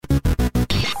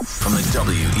from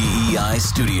the WEEI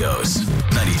studios.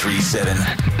 93.7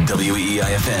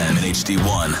 WEEI-FM and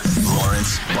HD1,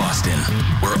 Lawrence, Boston.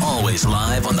 We're always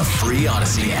live on the free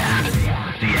Odyssey app.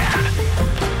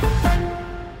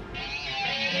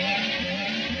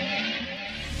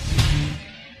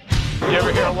 You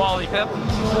ever hear of Wally Pipp?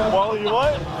 Wally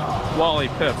what? Wally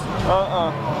Pipp.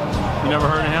 You never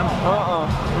heard of him?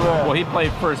 Yeah. Well, he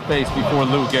played first base before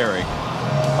Lou Gehrig.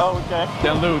 Oh, okay.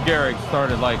 Then Lou Gehrig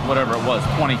started like whatever it was,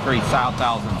 23,000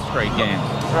 straight games.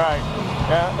 Right.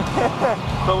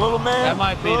 Yeah. The little man. That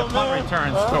might be the punt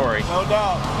return story. No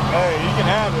doubt. Hey, you can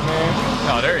have it, man.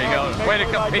 Oh, there you go. Way to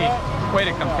compete. Way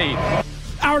to compete.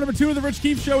 Hour number 2 of the Rich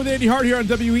Keefe Show with Andy Hart here on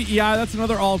WEEI. That's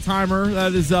another all-timer.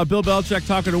 That is Bill Belichick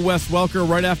talking to Wes Welker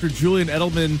right after Julian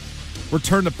Edelman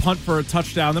returned to punt for a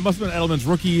touchdown. That must have been Edelman's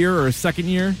rookie year or his second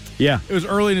year. Yeah. It was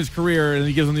early in his career, and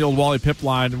he gives him the old Wally Pipp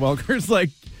line, and Welker's like,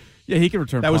 yeah, he can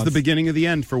return That punts. was the beginning of the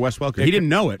end for Wes Welker. He didn't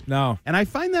know it. No. And I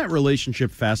find that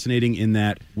relationship fascinating in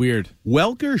that Weird.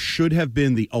 Welker should have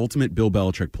been the ultimate Bill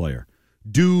Belichick player.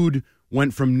 Dude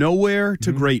went from nowhere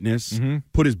to greatness,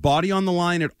 put his body on the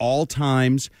line at all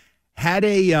times, had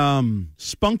a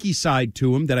spunky side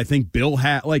to him that I think Bill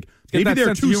had. Like, maybe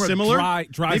they're too similar.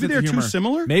 Maybe they're too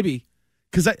similar. Maybe.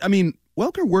 Because, I mean,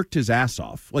 Welker worked his ass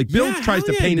off. Like, Bill tries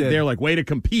to paint it there like, way to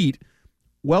compete.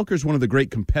 Welker's one of the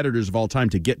great competitors of all time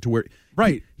to get to where...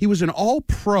 Right. He was an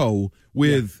all-pro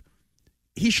with...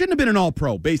 He shouldn't have been an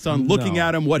all-pro based on looking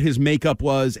at him, what his makeup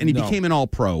was, and he became an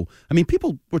all-pro. I mean,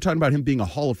 people were talking about him being a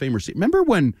Hall of Fame receiver. Remember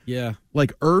when,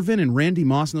 like, Irvin and Randy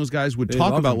Moss and those guys would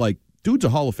talk about, like, dude's a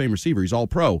Hall of Fame receiver. He's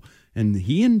all-pro. And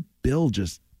he and Bill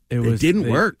just... It didn't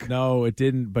work. No, it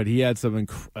didn't, but he had some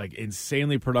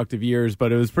insanely productive years,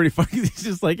 but it was pretty funny. He's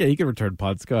just like, yeah, he can return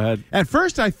punts. Go ahead. At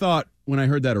first, I thought, when I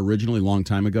heard that originally a long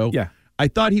time ago, I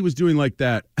thought he was doing like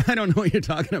that. I don't know what you're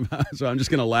talking about, so I'm just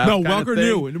going to laugh. No, Welker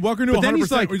knew. Welker knew 100%. Then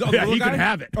he's like, he can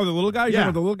have it. Oh, the little guy?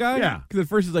 Yeah. The little guy? Yeah. Because at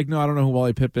first he's like, no, I don't know who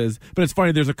Wally Pipp is. But it's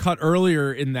funny, there's a cut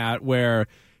earlier in that where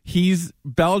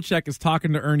Belichick is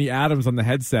talking to Ernie Adams on the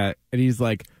headset, and he's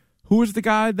like, who was the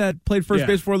guy that played first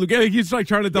base for Lou Gehrig? He's like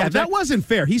trying to double check. That wasn't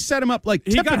fair. He set him up like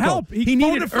he got help. He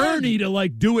needed Ernie to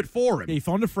like do it for him. He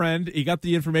phoned a friend. He got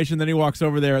the information. Then he walks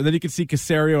over there, and then you can see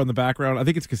Caserio in the background. I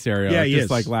think it's Caserio. Yeah, he just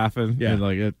is. like laughing. Yeah, and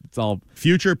like it's all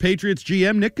future Patriots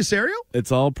GM Nick Caserio.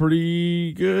 It's all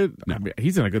pretty good. No. I mean,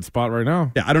 he's in a good spot right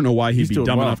now. Yeah, I don't know why he'd be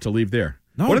dumb well enough to leave there.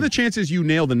 No. What are the chances you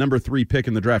nail the number 3 pick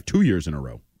in the draft 2 years in a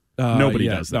row? Nobody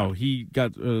does that. No, he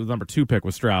got number 2 pick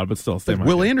with Stroud, but still. But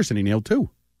Will Anderson, he nailed 2.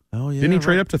 Oh, yeah. Didn't he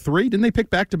trade up to 3? Didn't they pick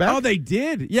back-to-back? Oh, they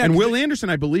did. Yeah. And Will Anderson,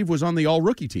 I believe, was on the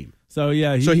all-rookie team. So,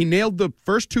 yeah. So he nailed the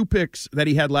first 2 picks that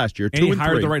he had last year, 2 and 3. And he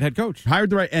hired the right head coach.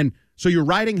 And so you're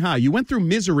riding high. You went through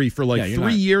misery for like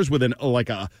 3 years with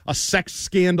a sex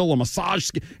scandal, a massage,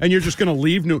 and you're just going to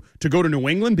leave to go to New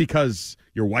England because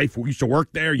your wife used to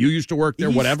work there, you used to work there,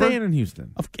 whatever? He's staying in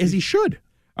Houston. As he should.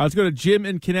 Let's go to Jim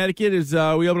in Connecticut.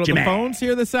 We open up the phones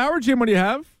here this hour? Jim, what do you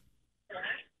have?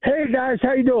 Hey, guys.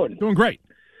 How you doing? Doing great.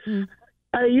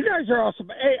 Hey, you guys are awesome.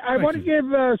 Hey, I want to give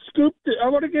Scoop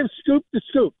the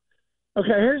scoop. Okay,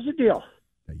 here's the deal.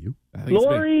 You?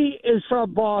 Lori is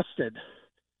from Boston.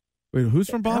 Wait,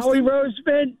 who's from Boston? Howie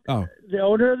Roseman, the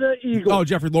owner of the Eagles. Oh,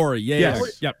 Jeffrey Lurie.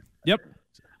 Yes. Yep.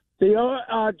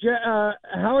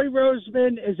 Howie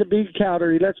Roseman is a bean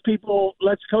counter. He lets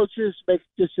coaches make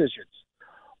decisions.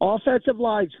 Offensive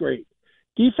line's great.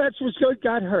 Defense was good,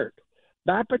 got hurt.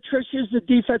 Matt Patricia's the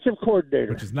defensive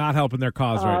coordinator, which is not helping their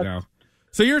cause right now.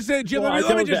 So you're saying, Jim? Well,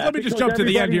 let me just jump to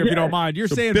the end here, if you don't mind. You're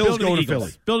saying Bill's Bill to the going to Eagles.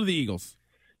 Philly. Bill to the Eagles.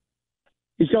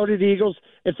 He's going to the Eagles.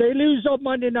 If they lose on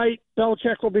Monday night,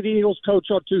 Belichick will be the Eagles coach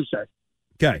on Tuesday.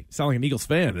 Okay. Sound like an Eagles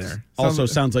fan there.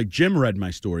 Sounds like Jim read my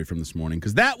story from this morning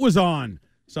because that was on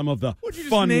some of the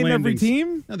fun name landings. Every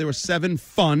team? No, there were 7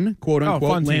 fun, quote-unquote,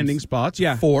 fun landing teams. spots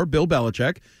Yeah. for Bill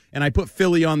Belichick. And I put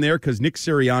Philly on there because Nick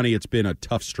Sirianni, it's been a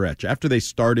tough stretch. After they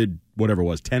started, whatever it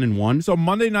was, 10-1. So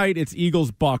Monday night, it's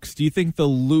Eagles-Bucks. Do you think the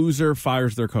loser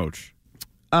fires their coach?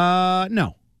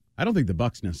 No. I don't think the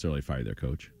Bucks necessarily fire their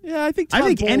coach. Yeah, I think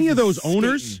any of those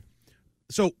owners.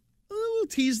 So we'll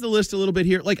tease the list a little bit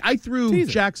here. Like I threw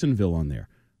Jacksonville on there.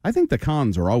 I think the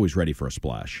Cons are always ready for a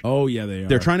splash. Oh yeah, they are.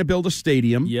 They're trying to build a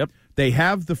stadium. Yep. They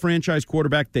have the franchise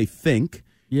quarterback. They think.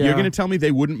 Yeah. You're going to tell me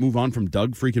they wouldn't move on from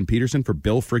Doug freaking Peterson for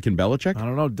Bill freaking Belichick? I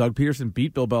don't know. Doug Peterson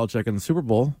beat Bill Belichick in the Super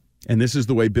Bowl. And this is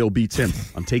the way Bill beats him.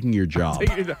 I'm taking your job. I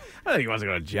think he wants to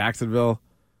go to Jacksonville.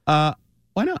 Why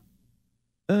not?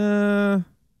 I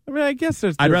mean, I guess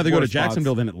I'd rather go to spots.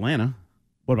 Jacksonville than Atlanta.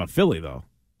 What about Philly, though?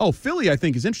 Oh, Philly, I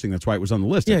think, is interesting. That's why it was on the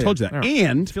list. I told you that. Right.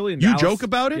 And Philly and you Dallas. joke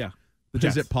about it? Yeah.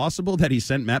 Is it possible that he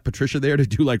sent Matt Patricia there to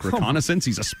do, like, reconnaissance?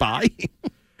 He's a spy?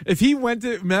 If he went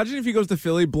to, imagine if he goes to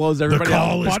Philly, blows everybody The out.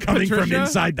 call is coming from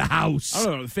inside the house. I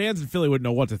don't know. The fans in Philly wouldn't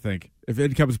know what to think if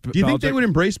it comes. Do you think they would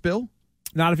embrace Bill?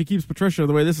 Not if he keeps Patricia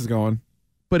the way this is going.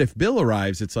 But if Bill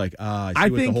arrives, it's like, I see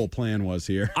what the whole plan was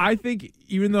here. I think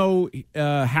even though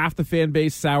half the fan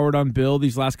base soured on Bill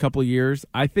these last couple of years,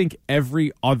 I think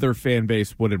every other fan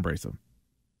base would embrace him.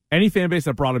 Any fan base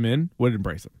that brought him in would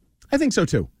embrace him. I think so,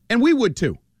 too. And we would,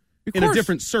 too. In a course.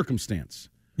 different circumstance.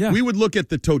 Yeah. We would look at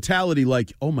the totality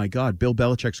like, oh, my God, Bill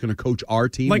Belichick's going to coach our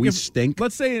team. Like we stink.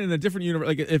 Let's say in a different universe,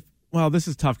 like if, well, this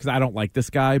is tough because I don't like this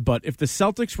guy, but if the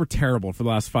Celtics were terrible for the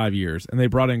last 5 years and they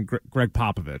brought in Greg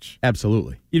Popovich.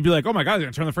 Absolutely. You'd be like, oh, my God, they're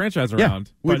going to turn the franchise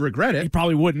around. Yeah, we'd regret it. He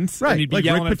probably wouldn't. Right. And he'd be like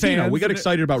yelling Rick at Pitino. fans. We got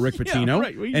excited about Rick Pitino,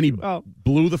 right. and he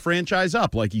blew the franchise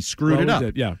up like he screwed it up.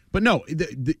 Did, yeah. But no,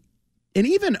 and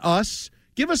even us,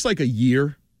 give us like a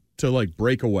year to like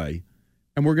break away,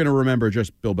 and we're going to remember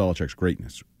just Bill Belichick's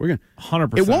greatness. We're going to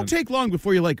 100%. It won't take long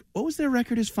before you're like, what was their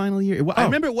record his final year? I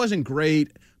remember it wasn't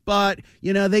great, but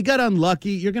they got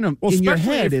unlucky. You're going to in your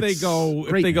head if they go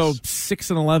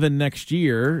 6-11 next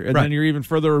year, and then you're even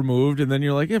further removed, and then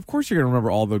you're like, yeah, of course you're going to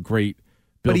remember all the great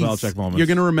Bill Belichick moments. You're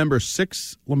going to remember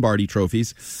 6 Lombardi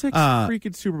trophies, 6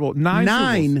 freaking Super Bowl,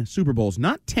 9 Super Bowls,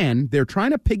 not 10. They're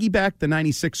trying to piggyback the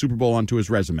 '96 Super Bowl onto his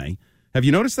resume. Have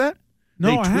you noticed that?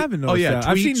 No, I haven't noticed that. Tweets,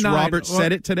 I've seen 9. Robert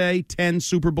said it today. 10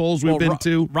 Super Bowls we've been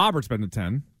to. Robert's been to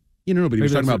 10. But he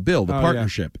was talking about Bill, the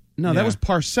partnership. Yeah. No, that was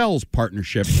Parcells'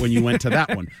 partnership when you went to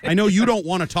that one. I know you don't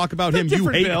want to talk about him. You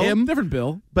hate him. Different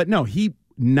Bill. But no, you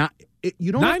don't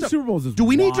 9 Super Bowls is Do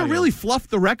we need to wild. really fluff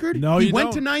the record? No, he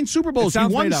went to 9 Super Bowls. He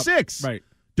won 6. Right.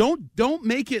 Don't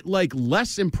make it like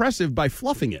less impressive by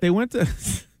fluffing it. They went to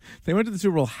the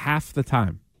Super Bowl half the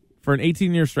time. For an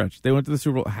 18-year stretch, they went to the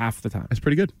Super Bowl half the time. That's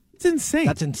pretty good. It's insane.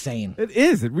 That's insane. It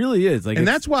is. It really is. And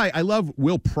that's why I love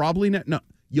Will probably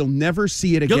you'll never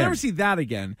see it again. You'll never see that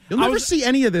again. You'll never see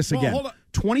any of this again. Hold on.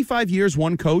 25 years,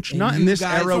 one coach, not in this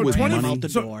era with money.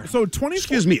 So 20.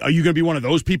 Excuse me, are you going to be one of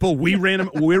those people?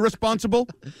 We're responsible?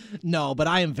 No, but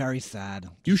I am very sad.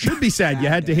 You should be sad. You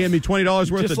had to hand me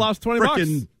 $20 worth just of lost $20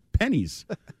 frickin' pennies.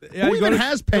 Yeah, Who even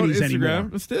has pennies anymore?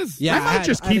 It is. Yeah, I might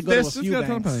just keep this.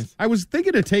 I was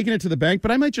thinking of taking it to the bank, but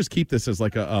I might just keep this as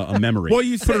like a memory. Well,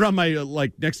 you put it on my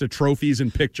next to trophies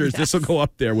and pictures. This will go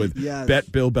up there with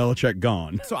bet Bill Belichick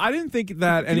gone. So I didn't think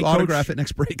that any coach, autograph it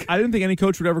next break. I didn't think any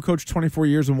coach would ever coach 24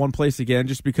 years in one place again,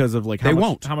 just because of like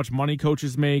how much money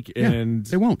coaches make, and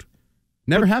they won't.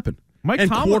 Never happen. Tomlin,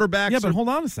 quarterbacks. Yeah, but hold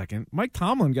on a second. Mike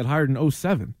Tomlin got hired in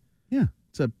 2007. Yeah,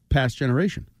 it's a past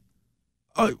generation.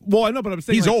 Well, I know, but I'm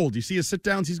saying he's old. You see his sit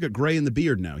downs. He's got gray in the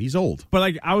beard now. He's old.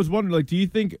 But I was wondering, do you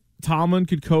think Tomlin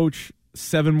could coach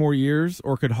 7 more years,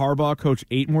 or could Harbaugh coach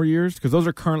 8 more years? Because those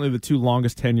are currently the 2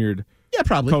 longest tenured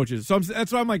probably coaches. So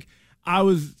that's why I'm like, I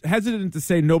was hesitant to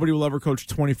say nobody will ever coach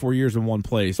 24 years in one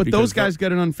place. But those guys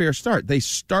got an unfair start. They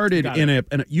started in a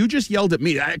you just yelled at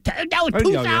me. No,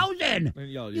 2000.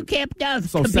 You can't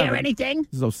compare anything.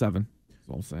 This is 07. That's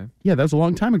all I'm saying. Yeah, that was a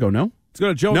long time ago. No, let's go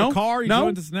to Joe in the car. You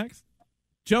joined us next.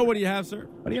 Joe, what do you have, sir?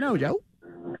 What do you know, Joe?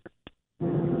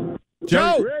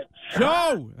 Joe!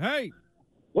 Joe! Hey!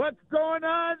 What's going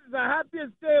on? It's the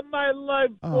happiest day of my life,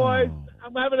 boys.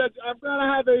 I'm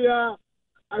gonna have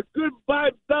a goodbye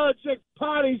Belichick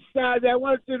party Saturday. I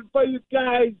wanted to invite you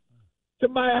guys to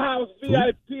my house,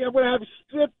 VIP. I'm gonna have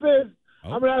strippers.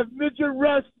 I'm gonna have midget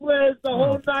wrestlers, the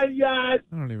whole 9 yards.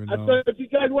 I don't even know. So if you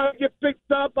guys want to get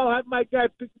picked up, I'll have my guy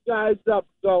pick you guys up.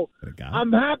 So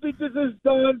I'm happy this is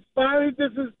done. Finally,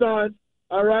 this is done.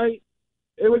 All right.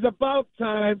 It was about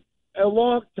time, a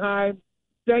long time.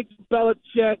 Thank you,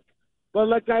 Belichick. But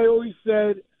like I always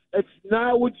said, it's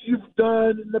not what you've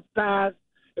done in the past.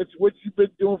 It's what you've been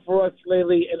doing for us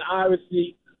lately. And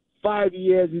obviously, 5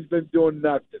 years he's been doing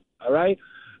nothing. All right.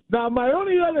 Now, my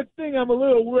only other thing I'm a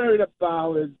little worried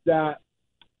about is that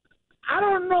I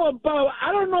don't know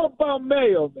about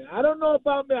Mayo, man. I don't know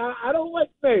about Mayo. I don't like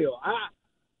Mayo.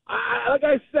 Like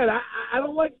I said, I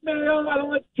don't like Mayo. I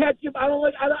don't like ketchup. I don't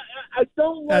like.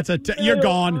 You're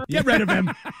gone. Get rid of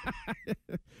him.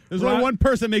 There's only one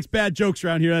person that makes bad jokes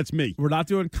around here. That's me. We're not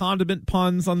doing condiment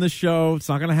puns on this show. It's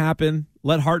not going to happen.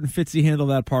 Let Hart and Fitzy handle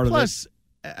that part of it. Plus,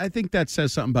 I think that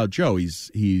says something about Joe.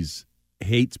 He's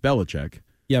hates Belichick.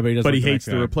 Yeah, but he hates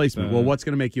the replacement. Well, what's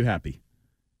going to make you happy?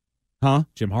 Huh?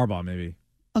 Jim Harbaugh, maybe.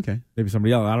 Okay. Maybe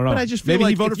somebody else. I don't know. But I just feel maybe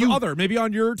like he voted for other. Maybe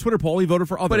on your Twitter poll, he voted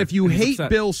for other. But if you hate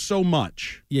Bill so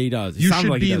much, yeah, he does. You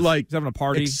should be like he's having a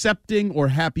party, accepting or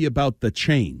happy about the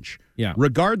change. Yeah.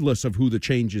 Regardless of who the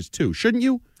change is to, shouldn't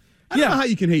you? I don't know how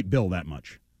you can hate Bill that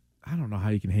much. I don't know how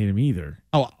you can hate him either.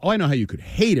 Oh, I know how you could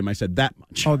hate him. I said that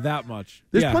much. Oh, that much.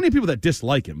 There's plenty of people that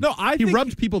dislike him. No, he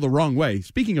rubbed people the wrong way.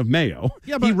 Speaking of Mayo,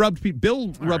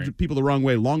 Bill rubbed people the wrong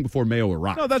way long before Mayo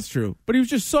arrived. No, that's true. But he was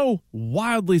just so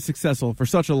wildly successful for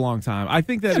such a long time. I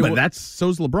think that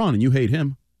so's LeBron, and you hate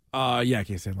him. I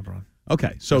can't stand LeBron.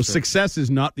 Okay, so success is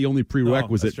not the only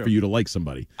prerequisite for you to like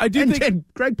somebody. I do think and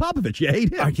Greg Popovich, you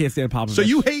hate him. I can't stand Popovich. So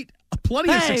you hate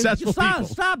plenty of successful people.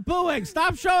 Stop booing.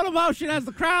 Stop showing emotion as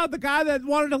the crowd. The guy that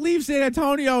wanted to leave San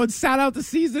Antonio and sat out the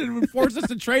season and forced us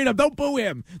to trade him. Don't boo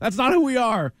him. That's not who we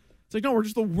are. It's like, no, we're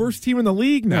just the worst team in the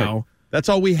league now. Right. That's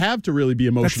all we have to really be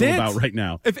emotional about right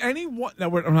now. If anyone,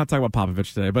 I'm not talking about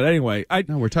Popovich today, but anyway,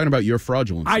 we're talking about your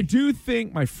fraudulency. I do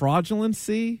think my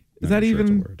fraudulency. Is that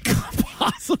even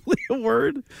possibly a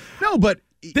word? No, but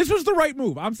this was the right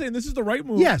move. I'm saying this is the right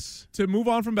move. Yes, to move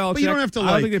on from Belichick. But you don't have to.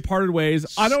 I don't think they parted ways.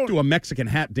 I don't do a Mexican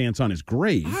hat dance on his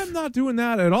grave. I'm not doing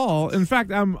that at all. In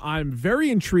fact, I'm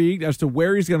very intrigued as to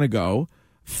where he's going to go.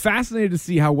 Fascinated to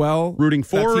see how well rooting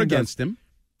for or against him.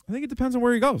 I think it depends on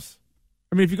where he goes.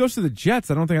 I mean, if he goes to the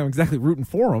Jets, I don't think I'm exactly rooting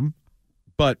for him.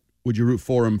 But would you root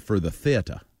for him for the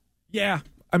theater? Yeah.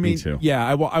 I mean, me too. Yeah,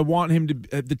 I want him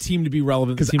to the team to be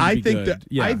relevant. Because I think that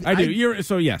I do.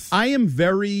 So yes, I am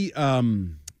very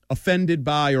offended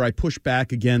by, or I push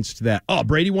back against that. Oh,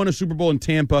 Brady won a Super Bowl in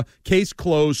Tampa. Case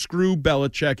closed. Screw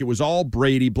Belichick. It was all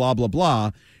Brady. Blah blah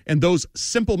blah. And those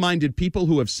simple-minded people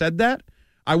who have said that,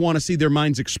 I want to see their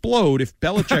minds explode if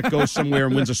Belichick goes somewhere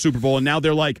and wins a Super Bowl, and now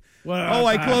they're like,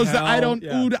 I closed the. I don't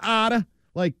ooda.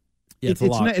 Like. Yeah,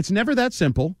 it's never that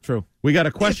simple. True. We got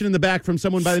a question in the back from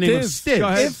someone by the name of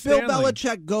Stiz. If Bill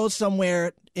Belichick goes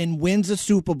somewhere and wins a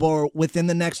Super Bowl within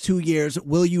the next 2 years,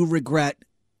 will you regret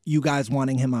you guys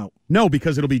wanting him out? No,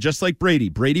 because it'll be just like Brady.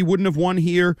 Brady wouldn't have won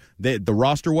here. The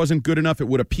roster wasn't good enough. It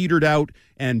would have petered out,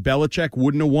 and Belichick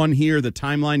wouldn't have won here. The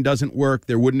timeline doesn't work.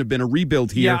 There wouldn't have been a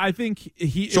rebuild here. Yeah, I think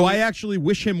I actually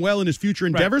wish him well in his future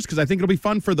endeavors because I think it'll be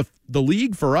fun for the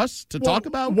league, for us to talk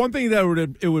about. One thing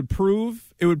that it would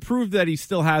prove that he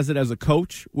still has it as a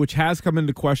coach, which has come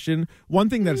into question. One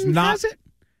thing that's not. Has it?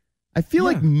 I feel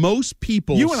like most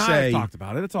people you and say, I have talked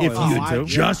about it. That's all if you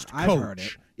just coach. I've heard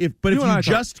it. If you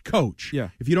just coach,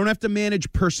 if you don't have to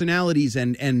manage personalities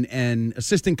and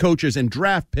assistant coaches and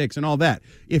draft picks and all that,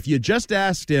 if you just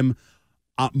asked him,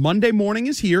 Monday morning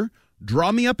is here,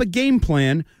 draw me up a game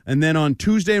plan, and then on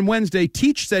Tuesday and Wednesday,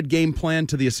 teach said game plan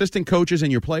to the assistant coaches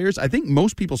and your players, I think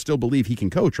most people still believe he can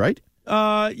coach, right?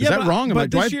 Is that wrong?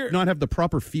 Do I not have the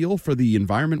proper feel for the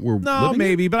environment we're living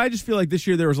maybe, in? But I just feel like this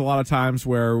year there was a lot of times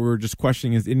where we were just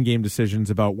questioning his in-game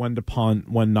decisions about when to punt,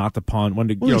 when not to punt, when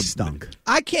to he stunk.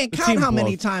 I can't count how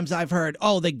many times I've heard,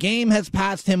 the game has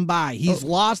passed him by. He's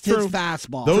lost his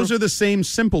fastball. Those are the same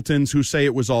simpletons who say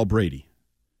it was all Brady.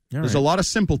 There's a lot of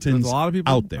simpletons a lot of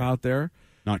people out there.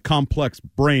 Not complex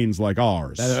brains like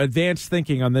ours. Advanced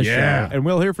thinking on this show. And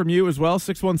we'll hear from you as well.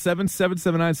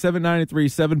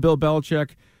 617-779-7937. Bill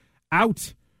Belichick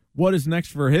out. What is next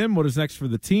for him? What is next for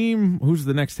the team? Who's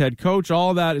the next head coach?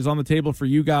 All that is on the table for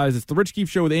you guys. It's the Rich Keefe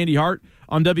Show with Andy Hart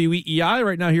on WEEI.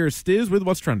 Right now, here is Stiz with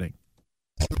What's Trending.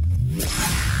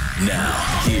 Now,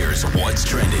 here's What's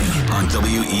Trending on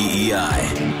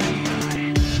WEEI.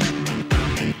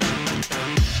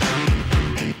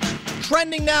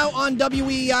 Trending now on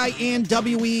WEEI and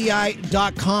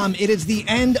WEEI.com. It is the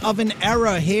end of an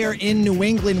era here in New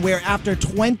England where after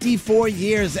 24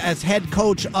 years as head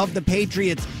coach of the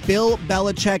Patriots, Bill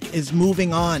Belichick is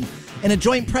moving on. In a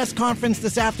joint press conference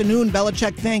this afternoon,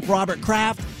 Belichick thanked Robert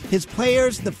Kraft, his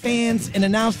players, the fans, and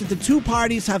announced that the two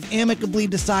parties have amicably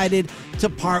decided to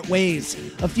part ways.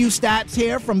 A few stats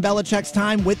here from Belichick's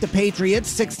time with the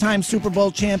Patriots: 6-time Super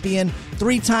Bowl champion,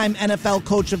 3-time NFL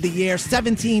Coach of the Year,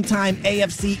 17-time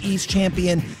AFC East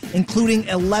champion, including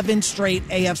 11 straight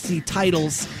AFC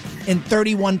titles, and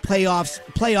 31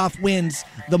 playoff wins,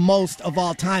 the most of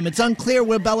all time. It's unclear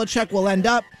where Belichick will end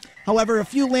up. However, a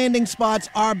few landing spots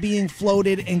are being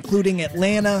floated, including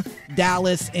Atlanta,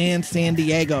 Dallas, and San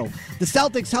Diego. The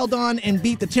Celtics held on and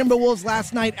beat the Timberwolves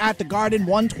last night at the Garden,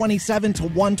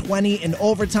 127-120 in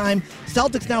overtime.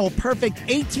 Celtics now a perfect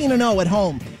 18-0 at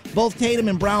home. Both Tatum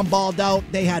and Brown balled out.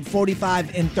 They had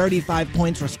 45 and 35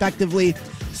 points, respectively.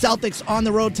 Celtics on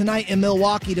the road tonight in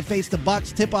Milwaukee to face the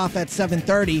Bucks. Tip-off at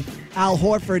 7:30. Al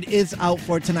Horford is out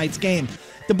for tonight's game.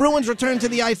 The Bruins return to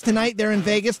the ice tonight. They're in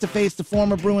Vegas to face the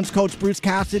former Bruins coach Bruce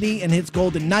Cassidy and his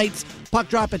Golden Knights. Puck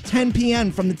drop at 10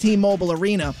 p.m. from the T-Mobile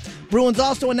Arena. Bruins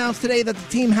also announced today that the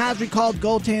team has recalled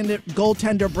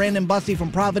goaltender Brandon Bussey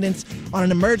from Providence on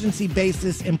an emergency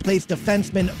basis and placed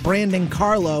defenseman Brandon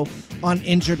Carlo on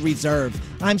injured reserve.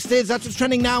 I'm Stiz. That's what's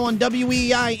trending now on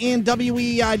WEEI and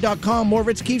WEEI.com. More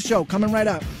Rich Keefe Show coming right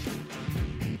up.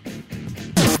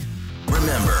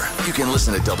 You can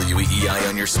listen to WEEI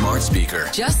on your smart speaker.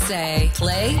 Just say,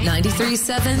 play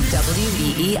 93.7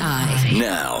 WEEI.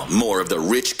 Now, more of the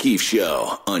Rich Keefe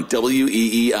Show on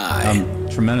WEEI. I'm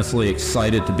tremendously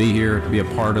excited to be here, to be a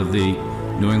part of the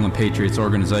New England Patriots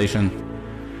organization.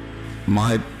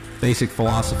 My basic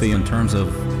philosophy in terms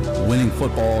of winning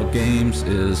football games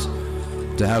is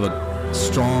to have a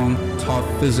strong, tough,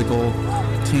 physical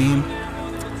team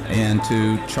and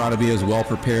to try to be as well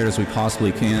prepared as we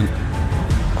possibly can.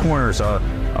 Corners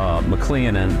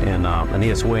McLean and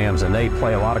Aeneas Williams, and they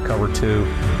play a lot of cover too.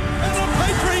 And the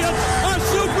Patriots are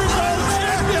Super Bowl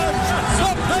champions!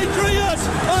 The Patriots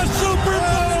are Super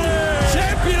Bowl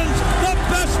champions! The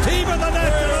best team in the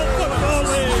National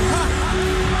Football League!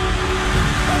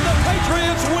 And the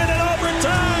Patriots win in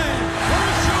overtime!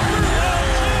 We're Super Bowl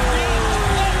champions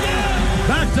again!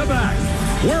 Back-to-back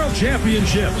World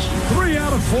Championships, 3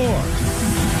 out of 4.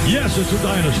 Yes, it's a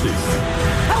dynasty.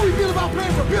 How we feel about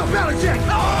playing for Bill Belichick?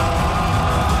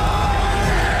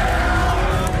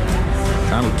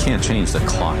 I can't change the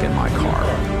clock in my car.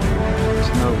 There's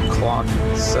no clock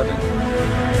setting.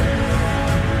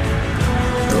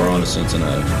 We're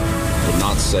Cincinnati. I would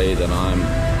not say that I'm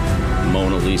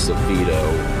Mona Lisa Vito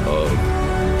of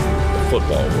the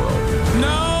football world.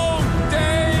 No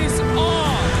days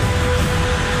off.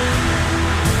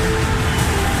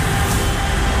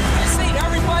 I just need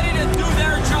everybody to do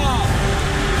their job.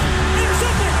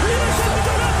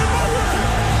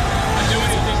 I do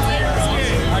anything for you, boss.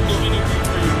 I do anything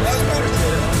for you. That's better.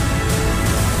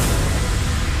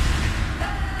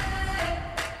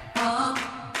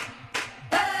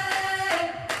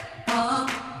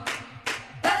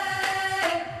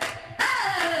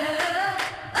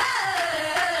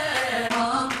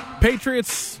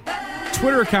 Patriots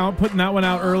Twitter account putting that one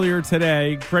out earlier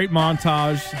today. Great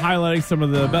montage highlighting some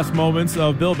of the best moments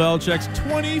of Bill Belichick's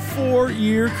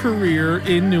 24-year career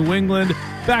in New England.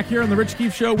 Back here on the Rich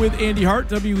Keefe Show with Andy Hart,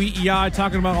 WEEI,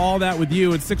 talking about all that with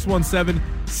you at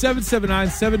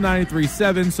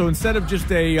 617-779-7937. So instead of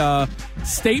just a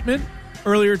statement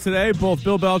earlier today, both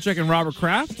Bill Belichick and Robert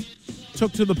Kraft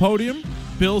took to the podium.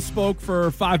 Bill spoke for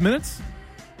 5 minutes.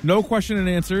 No question and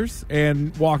answers,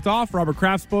 and walked off. Robert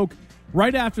Kraft spoke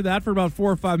right after that for about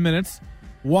 4 or 5 minutes,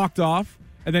 walked off,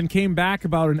 and then came back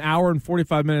about an hour and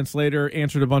 45 minutes later,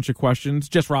 answered a bunch of questions.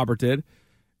 Just Robert did.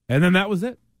 And then that was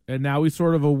it. And now we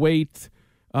sort of await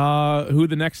who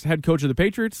the next head coach of the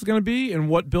Patriots is going to be and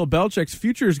what Bill Belichick's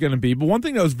future is going to be. But one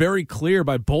thing that was very clear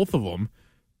by both of them,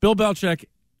 Bill Belichick,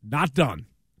 not done.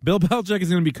 Bill Belichick is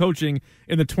going to be coaching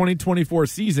in the 2024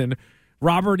 season.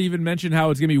 Robert even mentioned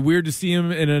how it's going to be weird to see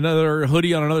him in another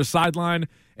hoodie on another sideline,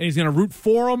 and he's going to root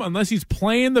for him unless he's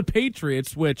playing the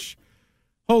Patriots, which,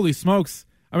 holy smokes.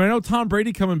 I mean, I know Tom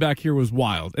Brady coming back here was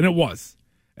wild, and it was.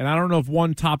 And I don't know if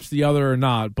one tops the other or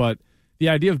not, but the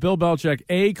idea of Bill Belichick,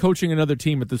 A, coaching another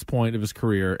team at this point of his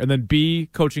career, and then B,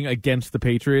 coaching against the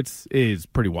Patriots is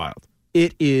pretty wild.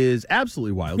 It is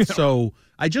absolutely wild. So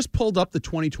I just pulled up the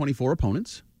 2024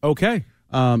 opponents. Okay.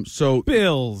 So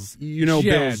Bills, Jets,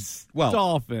 Bills, well,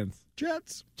 Dolphins,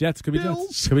 Jets, could be Bills.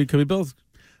 Jets, could be Bills.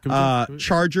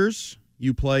 Chargers,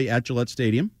 you play at Gillette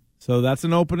Stadium, so that's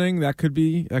an opening. That could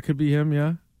be him.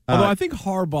 Yeah. Although I think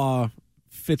Harbaugh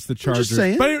fits the Chargers. Just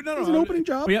saying, but it's an opening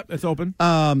job. Yep, it's open.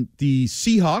 The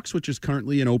Seahawks, which is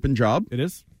currently an open job, it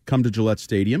is, come to Gillette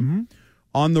Stadium. Mm-hmm.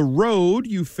 On the road,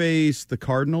 you face the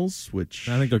Cardinals, which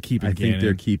I think they're keeping. I think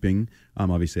they're keeping.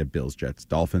 Obviously, at Bills, Jets,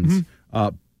 Dolphins,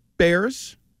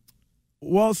 Bears.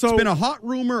 Well, so it's been a hot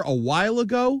rumor a while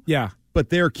ago. Yeah, but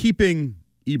they're keeping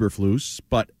Eberflus.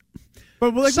 But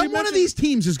like one of these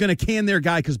teams is going to can their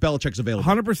guy because Belichick's available.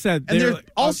 100%. And they're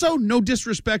also no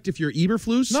disrespect if you're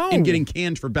Eberflus and getting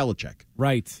canned for Belichick.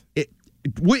 Right.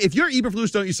 If you're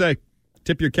Eberflus, don't you say,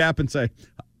 tip your cap and say,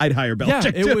 I'd hire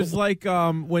Belichick. Yeah, it was like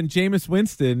when Jameis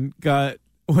Winston got.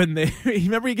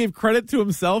 Remember he gave credit to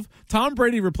himself? Tom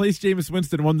Brady replaced Jameis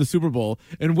Winston and won the Super Bowl,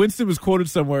 and Winston was quoted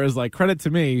somewhere as like, credit to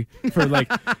me for like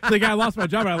I lost my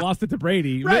job and I lost it to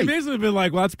Brady. Right. Basically been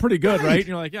like, well, that's pretty good, right? And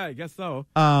you're like, yeah, I guess so.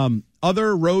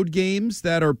 Other road games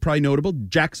that are probably notable,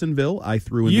 Jacksonville, I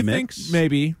threw in the mix. Think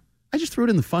maybe. I just threw it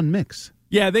in the fun mix.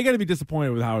 Yeah, they got to be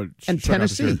disappointed with how it and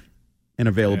Tennessee, an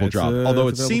available job. Although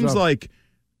it seems like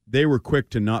they were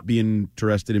quick to not be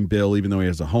interested in Bill, even though he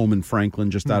has a home in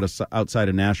Franklin, just outside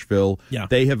of Nashville. Yeah.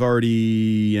 They have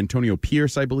already, Antonio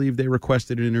Pierce, I believe, they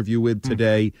requested an interview with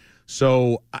today.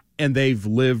 So, and they've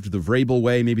lived the Vrabel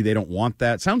way. Maybe they don't want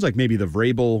that. Sounds like maybe the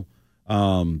Vrabel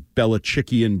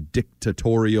Belichickian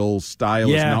dictatorial style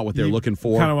is not what they're looking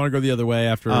for. Kind of want to go the other way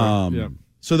after.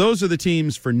 So those are the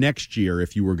teams for next year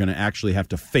if you were going to actually have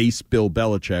to face Bill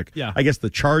Belichick. Yeah. I guess the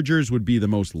Chargers would be the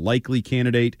most likely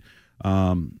candidate.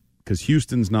 because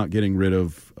Houston's not getting rid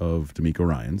of D'Amico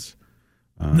Ryans.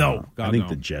 No, God, I think no.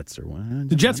 the Jets are one.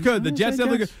 The Jets could. The Jets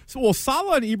definitely could. So,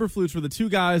 Saleh and Eberflus were the two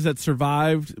guys that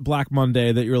survived Black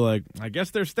Monday that you're like, I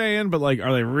guess they're staying, but like,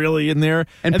 are they really in there?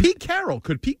 And Pete Carroll.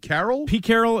 Could Pete Carroll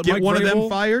get Mike one Vrabel, of them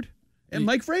fired? And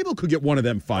Mike Vrabel could get one of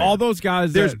them fired. All those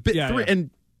guys. There's three. And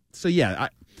so,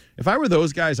 if I were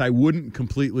those guys, I wouldn't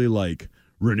completely like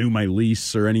renew my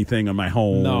lease or anything on my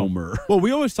home. No. Well, we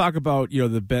always talk about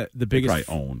the biggest. They probably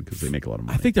own because they make a lot of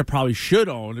money. I think they probably should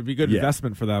own. It'd be a good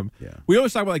investment for them. Yeah. We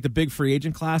always talk about like the big free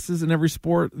agent classes in every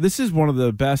sport. This is one of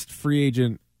the best free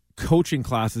agent coaching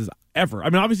classes ever. I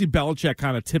mean, obviously Belichick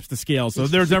kind of tips the scale, so if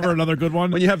there's ever another good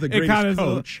one. When you have the greatest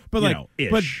coach, but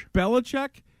but Belichick.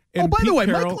 And by the way,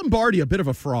 Carroll, Mike Lombardi, a bit of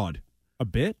a fraud. A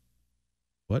bit.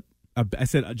 What? I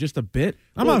said just a bit.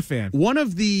 I'm not a fan. One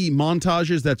of the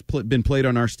montages that's been played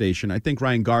on our station, I think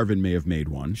Ryan Garvin may have made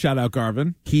one. Shout out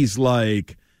Garvin. He's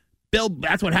like, Bill,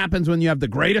 that's what happens when you have the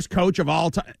greatest coach of all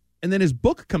time. And then his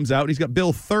book comes out, and he's got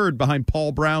Bill third behind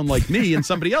Paul Brown, like me, and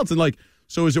somebody else. And like,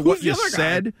 so is it what you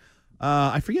said?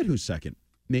 I forget who's second.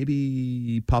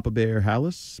 Maybe Papa Bear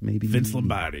Hallis? Maybe Vince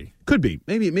Lombardi. Could be.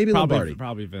 Maybe Lombardi.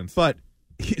 Probably Vince. But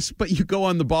you go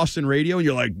on the Boston radio and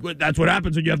you're like, that's what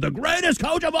happens when you have the greatest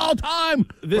coach of all time.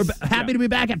 We're happy to be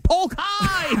back at Polk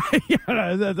High.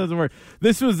 Yeah, that doesn't work.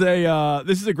 This is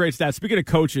a great stat. Speaking of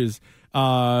coaches,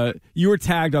 you were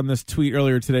tagged on this tweet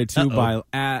earlier today too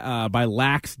by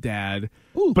Lax Dad.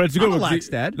 Ooh, but it's a good one. Lax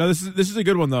Dad. No, this is a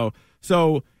good one though.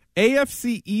 So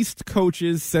AFC East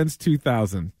coaches since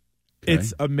 2000. Okay.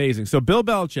 It's amazing. So Bill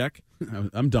Belichick.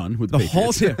 I'm done with the Patriots.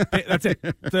 Whole team. That's it.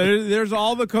 So there's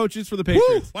all the coaches for the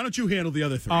Patriots. Why don't you handle the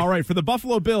other three? All right. For the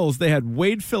Buffalo Bills, they had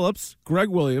Wade Phillips, Greg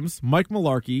Williams, Mike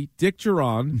Mularkey, Dick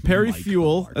Geron, Perry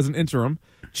Fewell as an interim,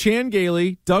 Chan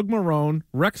Gailey, Doug Marrone,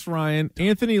 Rex Ryan,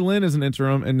 Anthony Lynn as an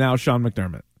interim, and now Sean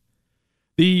McDermott.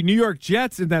 The New York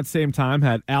Jets in that same time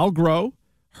had Al Groh,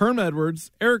 Herm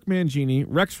Edwards, Eric Mangini,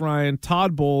 Rex Ryan,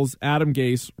 Todd Bowles, Adam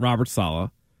Gase, Robert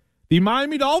Saleh. The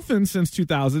Miami Dolphins since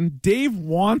 2000, Dave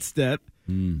Wannstedt,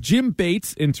 Jim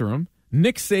Bates, interim,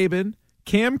 Nick Saban,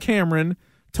 Cam Cameron,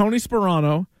 Tony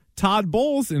Sperano, Todd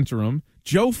Bowles, interim,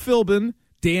 Joe Philbin,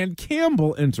 Dan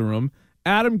Campbell, interim,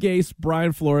 Adam Gase,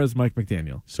 Brian Flores, Mike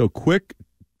McDaniel. So quick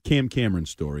Cam Cameron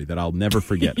story that I'll never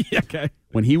forget. Okay.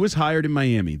 When he was hired in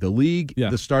Miami, the league,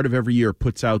 the start of every year,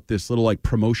 puts out this little like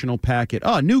promotional packet.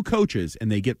 New coaches, and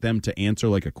they get them to answer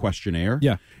like a questionnaire.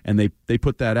 Yeah. And they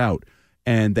put that out.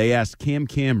 And they asked Cam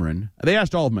Cameron. They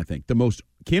asked all of them, I think.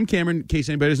 Cam Cameron, in case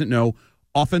anybody doesn't know,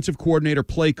 offensive coordinator,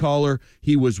 play caller.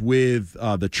 He was with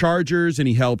the Chargers, and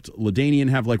he helped LaDainian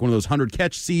have like one of those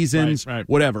 100-catch seasons, right.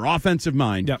 Whatever. Offensive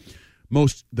mind. Yep.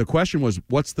 The question was,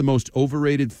 what's the most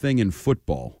overrated thing in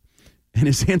football? And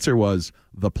his answer was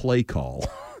the play call.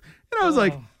 And I was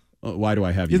like, why do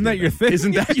I have you? Isn't that your thing?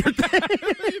 Isn't that your thing?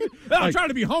 I'm trying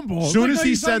to be humble. As soon as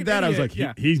he said that, I was like,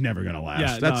 he's never going to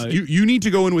last. You need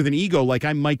to go in with an ego like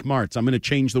I'm Mike Martz. I'm going to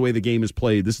change the way the game is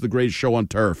played. This is the greatest show on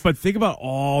turf. But think about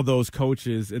all those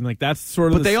coaches, and like that's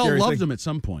sort of But they all loved him at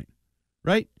some point,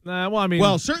 right?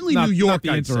 Certainly New York,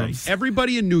 I'd say.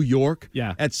 Everybody in New York,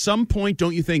 at some point,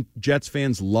 don't you think Jets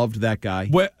fans loved that guy?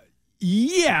 Well,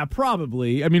 yeah,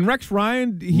 probably. I mean, Rex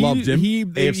Ryan, loved him. He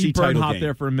AFC burned title hot game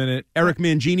there for a minute. Eric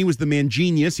Mangini was the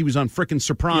Mangenius. He was on frickin'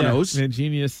 Sopranos. Yeah,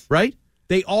 Mangenius. Right?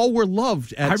 They all were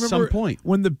loved at some point.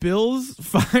 When the Bills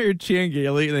fired Chan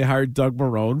Gailey and they hired Doug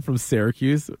Marrone from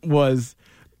Syracuse, was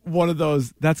one of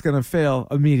those, that's going to fail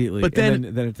immediately. But then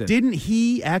it did. Didn't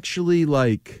he actually,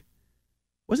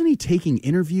 wasn't he taking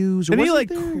interviews? Or and he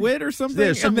quit or something?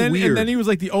 There's something weird. And then he was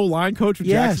like the O-line coach for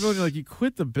Jacksonville. And you're like, you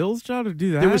quit the Bills job to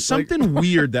do that? There was something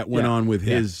weird that went on with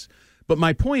his. But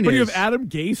my point is. But you have Adam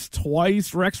Gase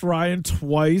twice, Rex Ryan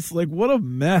twice. Like, what a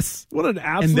mess. What an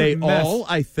absolute mess. And they mess. all,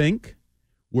 I think,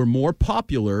 were more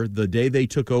popular the day they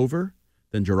took over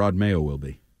than Gerard Mayo will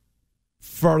be.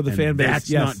 For the fan base.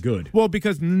 That's not good. Well,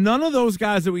 because none of those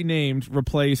guys that we named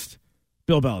replaced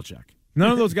Bill Belichick. None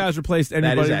of those guys replaced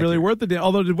anybody really worth the day.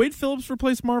 Although, did Wade Phillips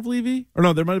replace Marv Levy? Or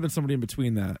no, there might have been somebody in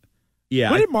between that.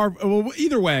 Yeah. When did Marv? Well,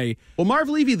 either way. Well, Marv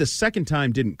Levy the second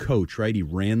time didn't coach, right? He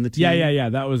ran the team. Yeah.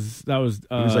 That was. He was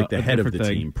like the head of the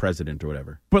thing. team, president or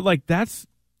whatever. But like that's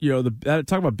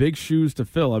talk about big shoes to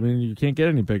fill. I mean, you can't get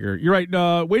any bigger. You're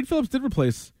right. Wade Phillips did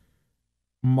replace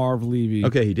Marv Levy.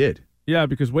 Okay, he did. Yeah,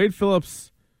 because Wade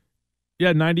Phillips.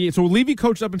 Yeah, 98. So Levy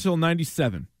coached up until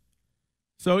 97.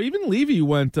 So even Levy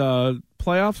went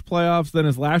playoffs. Then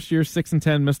his last year,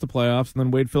 6-10, missed the playoffs, and then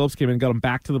Wade Phillips came in and got him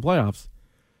back to the playoffs.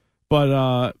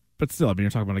 But still, I mean, you're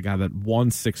talking about a guy that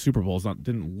won 6 Super Bowls,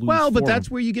 didn't lose. Well, but four.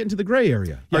 That's where you get into the gray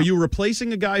area. Yeah. Are you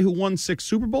replacing a guy who won 6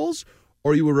 Super Bowls,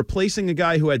 or you were replacing a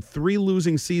guy who had 3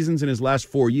 losing seasons in his last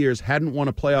 4 years, hadn't won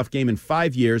a playoff game in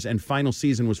 5 years, and final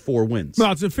season was 4 wins.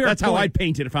 No, it's a fair That's point. how I'd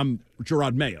paint it if I'm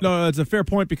Gerard Mayo. No, it's a fair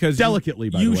point because delicately,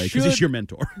 by the way, because he's your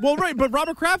mentor. Well, right, but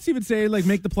Robert Kraft's even saying like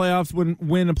make the playoffs,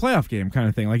 win a playoff game, kind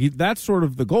of thing. Like that's sort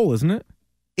of the goal, isn't it?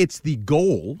 It's the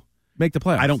goal. Make the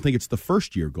playoffs. I don't think it's the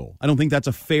first year goal. I don't think that's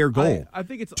a fair goal. I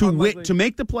think it's to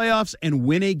make the playoffs and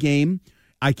win a game.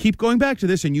 I keep going back to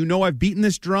this, and you know I've beaten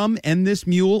this drum and this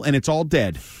mule, and it's all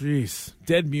dead. Jeez.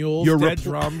 Dead mules, dead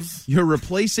drums. You're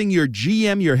replacing your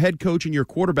GM, your head coach, and your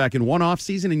quarterback in one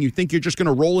offseason, and you think you're just going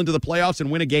to roll into the playoffs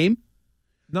and win a game?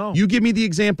 No. You give me the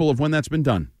example of when that's been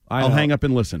done. I'll hang up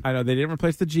and listen. I know. They didn't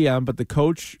replace the GM, but the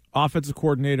coach, offensive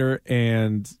coordinator,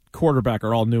 and quarterback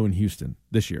are all new in Houston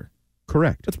this year.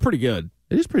 Correct. That's pretty good.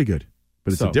 It is pretty good.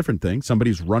 But it's a different thing.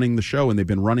 Somebody's running the show, and they've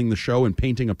been running the show and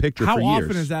painting a picture for years. How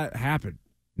often has that happened?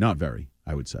 Not very,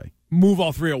 I would say. Move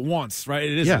all 3 at once, right?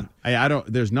 It isn't. Yeah, I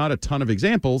don't. There's not a ton of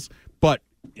examples, but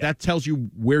that tells you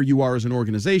where you are as an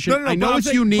organization. No, I know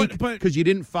it's unique because you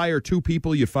didn't fire 2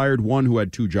 people; you fired one who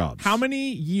had 2 jobs. How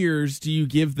many years do you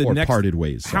give the or next? Parted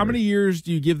ways. How many years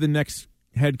do you give the next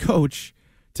head coach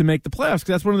to make the playoffs? Because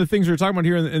that's one of the things we were talking about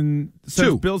here. And since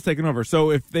 2. Bill's taken over, so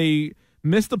if they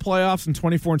miss the playoffs in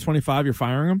 24 and 25, you're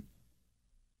firing them.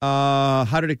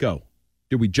 How did it go?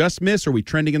 Did we just miss? Are we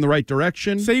trending in the right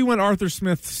direction? Say you went Arthur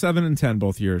Smith 7 and 10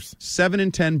 both years. 7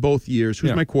 and 10 both years.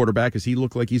 Who's my quarterback? Does he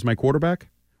look like he's my quarterback?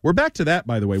 We're back to that,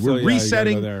 by the way. We're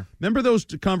resetting. There. Remember those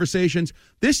conversations?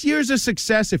 This year's a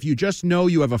success if you just know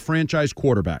you have a franchise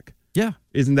quarterback. Yeah.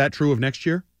 Isn't that true of next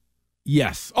year?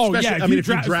 Yes. Oh, especially, yeah.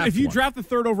 If you draft the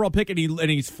 3rd overall pick and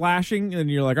he's flashing,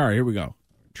 and you're like, all right, here we go.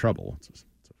 Trouble. It's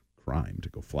a crime to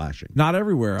go flashing. Not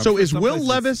everywhere. So is Will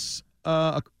Levis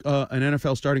an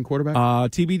NFL starting quarterback?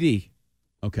 TBD.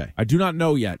 Okay. I do not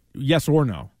know yet. Yes or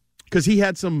no. Because he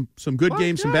had some good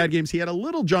games, some bad games. He had a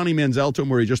little Johnny Manziel to him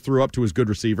where he just threw up to his good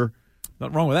receiver.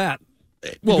 Nothing wrong with that.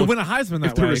 Well, you can win a Heisman that way.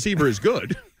 If the receiver is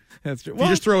good. That's true. If you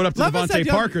just throw it up to Devontae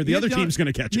Parker, the other team's going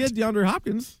to catch it. He had DeAndre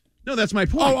Hopkins. No, that's my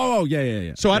point. Oh,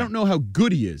 yeah. So I don't know how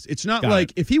good he is. It's not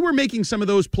like if he were making some of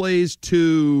those plays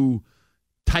to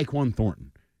Tyquan Thornton,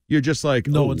 you're just like,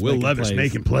 Will Levis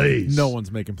making plays. No one's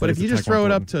making plays. But if you just throw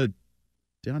it up to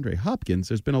DeAndre Hopkins,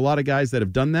 there's been a lot of guys that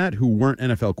have done that who weren't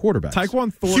NFL quarterbacks.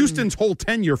 Tyquan Thornton. Houston's whole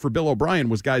tenure for Bill O'Brien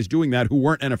was guys doing that who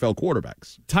weren't NFL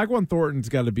quarterbacks. Tyquan Thornton's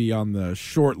got to be on the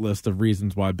short list of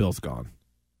reasons why Bill's gone.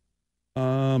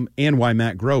 And why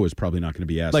Matt Groh is probably not going to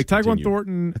be asked. Like to Tyquan continue.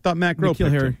 Thornton. I thought Matt Groh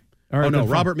picked him. Right, no,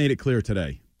 Robert made it clear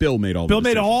today. Bill made all the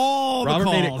decisions. Robert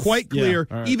made it quite clear.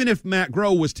 Yeah, right. Even if Matt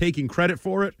Groh was taking credit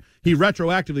for it, he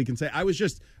retroactively can say, I was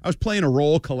playing a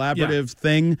role, collaborative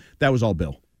thing. That was all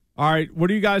Bill. All right, what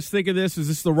do you guys think of this? Is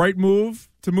this the right move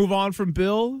to move on from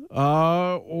Bill?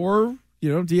 Or,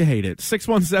 do you hate it?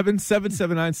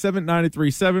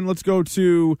 617-779-7937. Let's go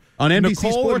to on NBC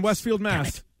Nicole Sports in Westfield,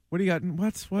 Mass. What do you got?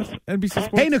 What? NBC Sports?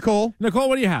 Hey, Nicole. Nicole,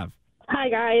 what do you have? Hi,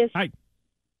 guys. Hi.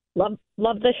 Love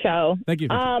the show. Thank you.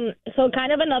 So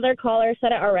kind of another caller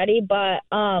said it already, but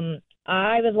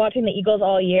I was watching the Eagles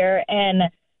all year, and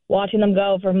watching them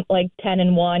go from like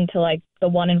 10-1 to like the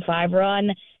 1-5 run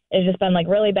has just been like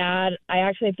really bad. I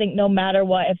actually think no matter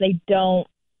what, if they don't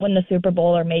win the Super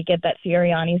Bowl or make it, that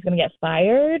Sirianni is going to get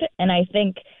fired. And I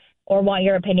think, or want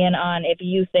your opinion on if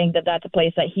you think that that's a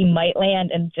place that he might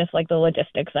land and just like the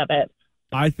logistics of it.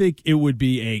 I think it would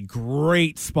be a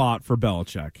great spot for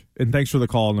Belichick. And thanks for the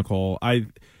call, Nicole.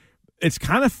 It's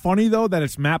kind of funny, though, that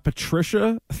it's Matt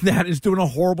Patricia that is doing a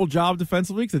horrible job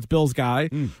defensively because it's Bill's guy.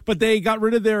 But they got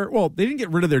rid of they didn't get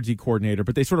rid of their D coordinator,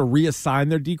 but they sort of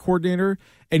reassigned their D coordinator,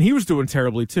 and he was doing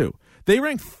terribly, too. They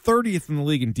ranked 30th in the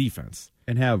league in defense.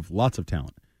 And have lots of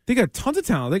talent. They got tons of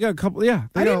talent. They got a couple, I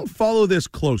didn't follow this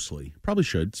closely. Probably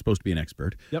should. It's supposed to be an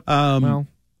expert. Yep.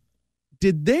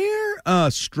 Did their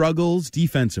struggles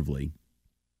defensively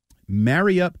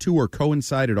marry up to or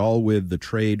coincide at all with the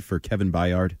trade for Kevin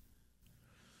Byard?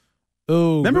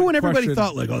 Oh, remember when everybody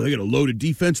thought like, they got a loaded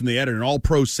defense and they added an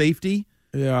all-pro safety?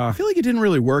 Yeah. I feel like it didn't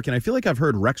really work, and I feel like I've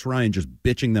heard Rex Ryan just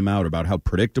bitching them out about how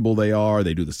predictable they are.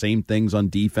 They do the same things on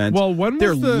defense. Well,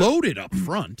 they're loaded up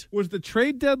front. Was the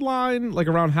trade deadline like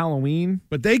around Halloween?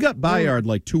 But they got Byard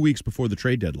like 2 weeks before the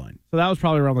trade deadline. So that was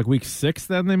probably around like week 6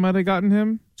 then they might have gotten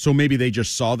him. So maybe they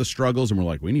just saw the struggles and were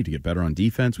like, we need to get better on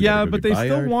defense. But they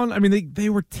still won. I mean, they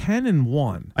were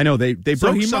 10-1. I know. They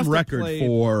broke some record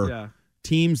for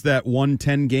teams that won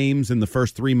 10 games in the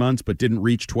first 3 months but didn't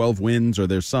reach 12 wins, or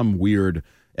there's some weird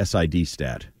SID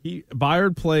stat.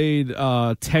 Byard played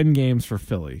 10 games for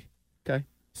Philly. Okay.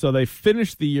 So they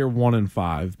finished the year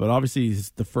 1-5, but obviously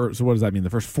he's the first. So what does that mean? The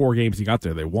first 4 games he got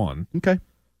there, they won. Okay.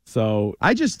 So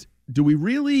do we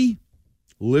really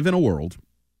live in a world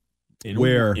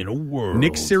where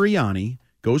Nick Sirianni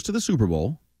goes to the Super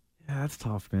Bowl. Yeah, that's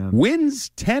tough, man. Wins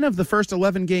 10 of the first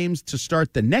 11 games to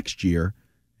start the next year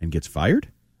and gets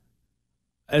fired?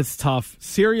 It's tough.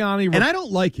 Sirianni... And I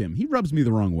don't like him. He rubs me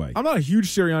the wrong way. I'm not a huge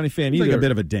Sirianni fan either. He's like a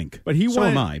bit of a dink. But so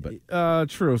am I. But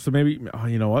true. So maybe... Oh,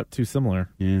 you know what? Too similar.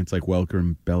 Yeah, it's like Welker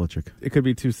and Belichick. It could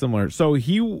be too similar. So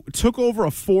he took over a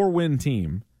 4-win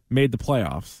team, made the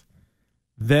playoffs,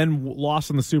 then lost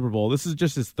in the Super Bowl. This is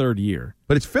just his third year.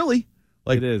 But it's Philly.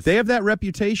 Like, it is. They have that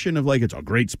reputation of, like, it's a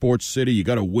great sports city. You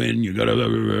got to win. You got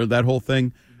to... That whole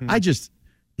thing. Mm-hmm.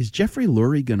 Is Jeffrey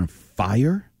Lurie going to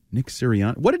fire Nick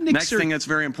Sirianni? What did Nick Next thing that's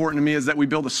very important to me is that we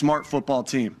build a smart football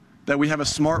team, that we have a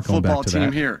smart football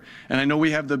team here. And I know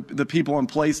we have the people in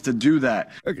place to do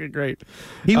that. Okay, great.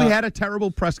 He had a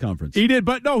terrible press conference. He did,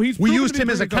 but no, we used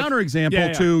him as a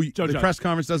counterexample to Joe the Judge. Press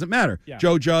conference doesn't matter. Yeah.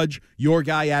 Joe Judge, your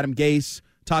guy, Adam Gase,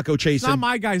 Taco Chasen. He's not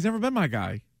my guy. He's never been my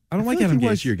guy. I don't like Adam Gase. He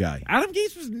was your guy. Adam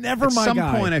Gase was never my guy. At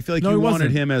some point, I feel like you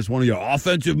wanted him as one of your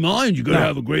offensive minds. You got to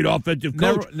have a great offensive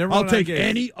coach. I'll take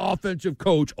any offensive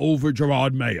coach over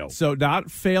Gerard Mayo. So not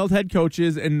failed head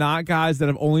coaches and not guys that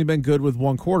have only been good with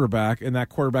one quarterback, and that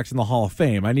quarterback's in the Hall of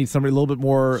Fame. I need somebody a little bit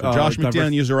more. So Josh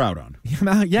McDaniels are out on.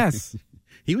 Yes.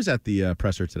 He was at the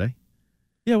presser today.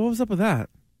 Yeah, what was up with that?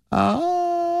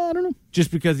 I don't know.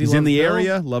 Just because he's in the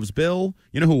area, loves Bill.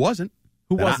 You know who wasn't?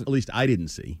 Who wasn't? At least I didn't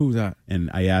see. Who's that?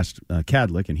 And I asked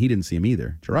Cadlick, and he didn't see him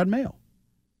either. Gerard Mayo.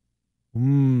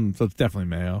 So it's definitely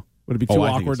Mayo. Would it be too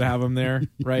awkward to have him there,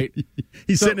 right?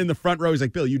 He's sitting in the front row. He's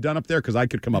like, Bill, you done up there? Because I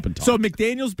could come up and talk. So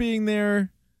McDaniels being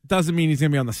there doesn't mean he's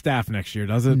going to be on the staff next year,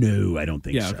 does it? No, I don't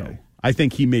think so. Okay. I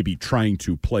think he may be trying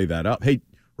to play that up. Hey,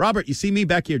 Robert, you see me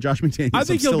back here, Josh McDaniels.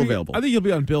 I'm still available. I think he'll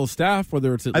be on Bill's staff,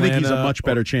 whether it's Atlanta. I think he's a much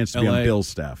better chance to be on Bill's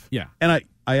staff. Yeah. And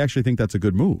I actually think that's a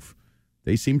good move.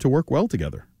 They seem to work well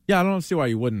together. Yeah, I don't see why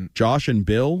you wouldn't. Josh and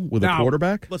Bill with a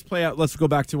quarterback? Let's go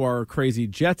back to our crazy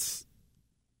Jets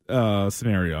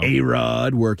scenario.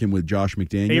 A-Rod working with Josh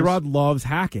McDaniels. A-Rod loves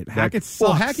Hackett. Hackett sucks.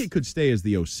 Well, Hackett could stay as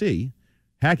the OC.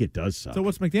 Hackett does suck. So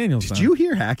what's McDaniels Did you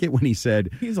hear Hackett when he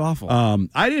said... He's awful.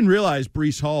 I didn't realize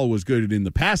Breece Hall was good in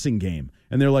the passing game.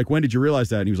 And they're like, when did you realize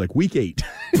that? And he was like, week 8.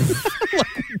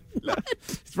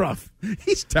 It's rough.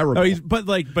 He's terrible. No,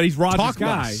 but he's Rodgers'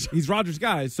 guy. He's Rodgers'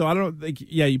 guy. So I don't think.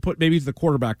 Yeah, maybe he's the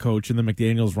quarterback coach, and then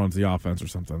McDaniels runs the offense or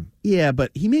something. Yeah,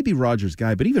 but he may be Rodgers'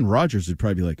 guy. But even Rodgers would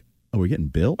probably be like, "Oh, we're getting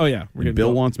Bill. Oh yeah,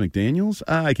 Bill wants McDaniels.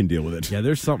 I can deal with it. Yeah,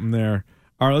 there's something there.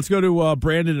 All right, let's go to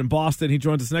Brandon in Boston. He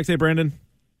joins us next. Hey, Brandon.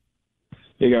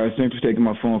 Hey guys, thanks for taking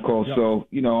my phone call. Yep. So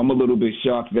I'm a little bit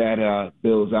shocked that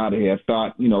Bill's out of here. I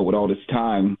thought with all this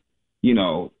time,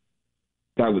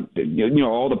 that would,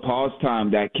 all the pause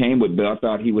time that came with Bill, I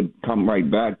thought he would come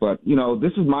right back. But,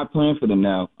 this is my plan for them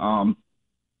now.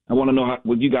 I want to know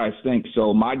what you guys think.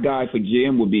 So my guy for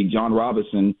GM would be John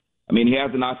Robinson. I mean, he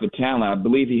has an eye for talent. I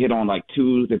believe he hit on like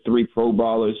 2 to 3 Pro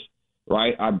Bowlers,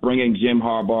 right? I bring in Jim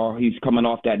Harbaugh. He's coming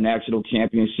off that national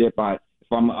championship.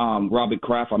 If I'm Robert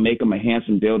Kraft, I make him a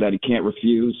handsome deal that he can't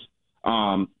refuse.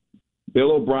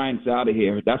 Bill O'Brien's out of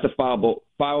here. That's a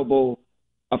fileable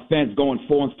offense going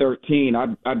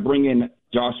 4-13. I bring in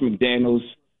Josh McDaniels.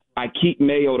 I keep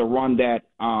Mayo to run the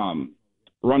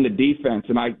defense,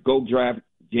 and I go draft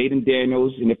Jaden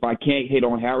Daniels. And if I can't hit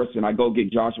on Harrison, I go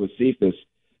get Joshua Cephas.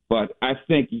 But I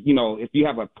think if you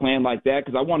have a plan like that,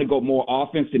 because I want to go more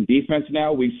offense than defense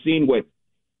now. We've seen what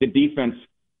the defense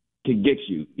can get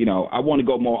you. I want to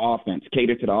go more offense,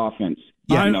 cater to the offense.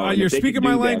 Yeah, you're speaking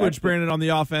my language, Brandon, on the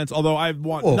offense, although I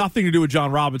want nothing to do with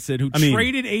John Robinson, who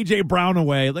traded A.J. Brown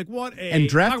away. Like, what a... And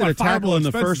drafted a tackle in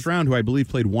the first round who I believe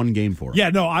played 1 game for him. Yeah,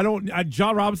 no, I don't...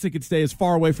 John Robinson could stay as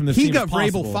far away from this team as possible. He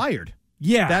got Vrabel fired.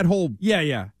 Yeah. That whole...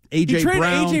 Yeah. A.J.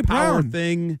 Brown power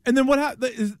thing. And then what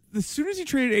happened? As soon as he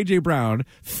traded A.J. Brown,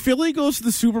 Philly goes to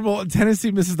the Super Bowl and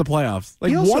Tennessee misses the playoffs.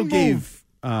 Like, he also gave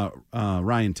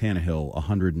Ryan Tannehill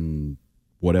 $100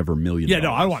 whatever million. Yeah,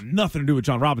 no, I want nothing to do with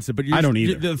John Robinson. But I don't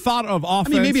either. The thought of offense.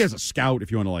 I mean, maybe as a scout, if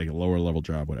you want to like a lower level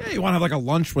job, whatever. Yeah, you want to have like a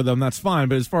lunch with them, that's fine.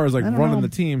 But as far as like running the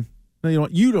team, no,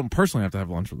 you don't personally have to have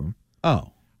lunch with them. Oh,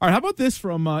 all right. How about this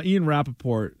from Ian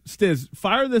Rappaport? Stiz,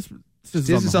 fire this.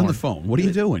 Stiz is on the phone. What are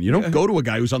you doing? You don't go to a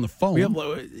guy who's on the phone. Ian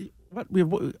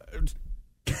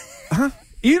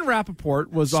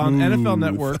Rappaport was on NFL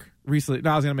Network recently.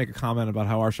 Now I was going to make a comment about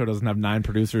how our show doesn't have 9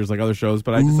 producers like other shows,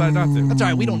 but I decided not to. That's all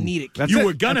right. We don't need it. You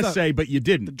were going to say, but you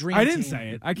didn't. I didn't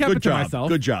say it. I kept it to myself.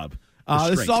 Good job.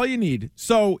 This is all you need.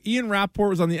 So Ian Rappaport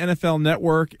was on the NFL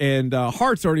Network, and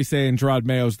Hart's already saying Gerard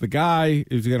Mayo's the guy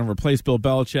who's going to replace Bill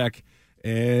Belichick,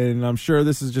 and I'm sure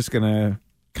this is just going to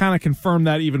kind of confirm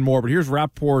that even more. But here's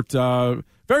Rappaport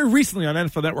very recently on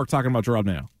NFL Network talking about Gerard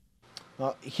Mayo.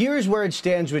 Here's where it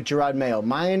stands with Gerard Mayo.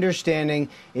 My understanding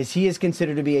is he is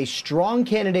considered to be a strong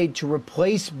candidate to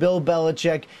replace Bill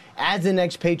Belichick as the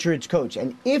next Patriots coach.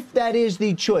 And if that is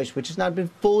the choice, which has not been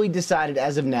fully decided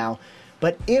as of now,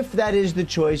 but if that is the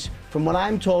choice, from what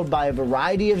I'm told by a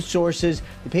variety of sources,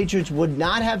 the Patriots would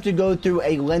not have to go through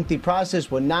a lengthy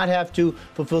process, would not have to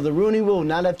fulfill the Rooney Rule, would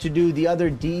not have to do the other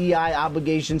DEI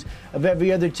obligations of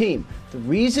every other team. The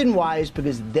reason why is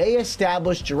because they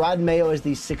established Gerard Mayo as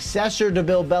the successor to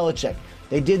Bill Belichick.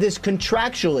 They did this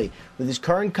contractually with his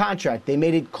current contract. They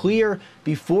made it clear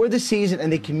before the season,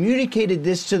 and they communicated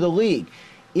this to the league.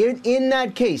 In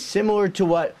that case, similar to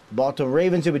what the Baltimore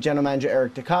Ravens did with general manager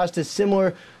Eric DeCosta,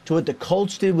 similar to what the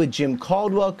Colts did with Jim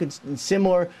Caldwell, and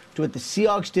similar to what the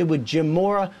Seahawks did with Jim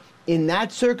Mora, in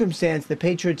that circumstance, the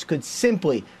Patriots could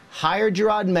simply hire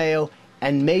Gerard Mayo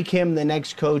and make him the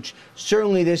next coach.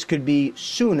 Certainly this could be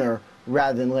sooner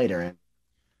rather than later.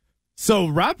 So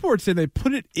Rappaport said they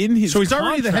put it in his contract. So he's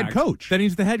already the head coach. Then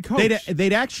he's the head coach.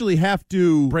 They'd actually have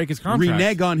to break his contract.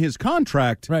 Renege on his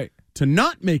contract. Right. To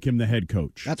not make him the head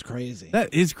coach. That's crazy.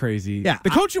 That is crazy. Yeah. The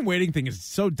coach in waiting thing is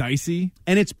so dicey.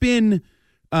 And it's been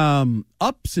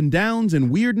ups and downs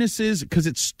and weirdnesses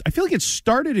because I feel like it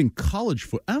started in college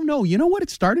football. I don't know. You know what it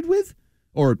started with?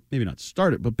 Or maybe not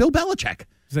started, but Bill Belichick.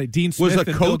 It's like Dean Smith was a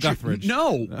and coach. Bill Guthridge.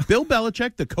 No, Bill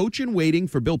Belichick, the coach in waiting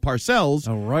for Bill Parcells.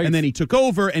 Oh, right. And then he took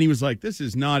over, and he was like, "This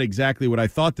is not exactly what I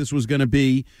thought this was going to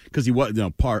be," because he was,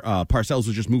 Parcells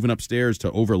was just moving upstairs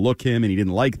to overlook him, and he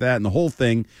didn't like that, and the whole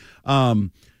thing.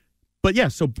 But yeah,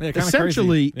 so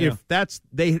essentially, if that's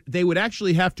they would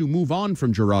actually have to move on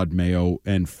from Gerard Mayo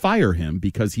and fire him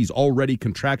because he's already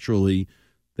contractually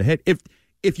the head.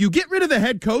 If you get rid of the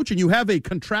head coach and you have a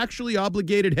contractually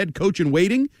obligated head coach in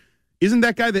waiting, isn't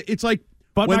that guy that it's like?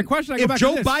 But my question, if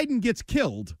Joe Biden gets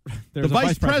killed, the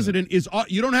vice president is.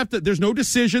 You don't have to. There's no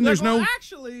decision. There's no.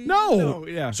 Actually, no.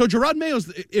 Yeah. So Gerard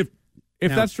Mayo's if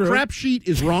that's true, crap sheet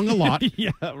is wrong a lot. Yeah,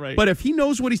 right. But if he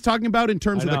knows what he's talking about in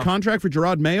terms of the contract for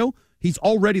Gerard Mayo, he's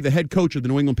already the head coach of the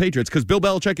New England Patriots because Bill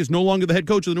Belichick is no longer the head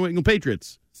coach of the New England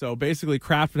Patriots. So basically,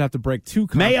 Kraft would have to break two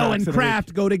contracts. Mayo and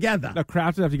Kraft go together. No,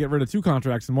 Kraft would have to get rid of two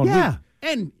contracts in 1 week. Yeah,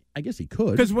 and I guess he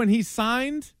could. Because when he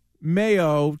signed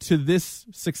Mayo to this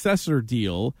successor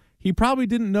deal, he probably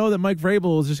didn't know that Mike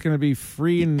Vrabel was just going to be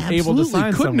free and able to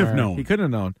sign couldn't somewhere. have known. He couldn't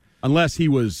have known. Unless he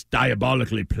was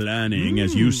diabolically planning,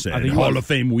 as you said, Hall of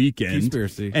Fame weekend.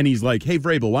 Conspiracy. And he's like, hey,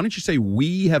 Vrabel, why don't you say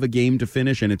we have a game to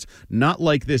finish and it's not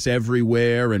like this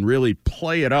everywhere and really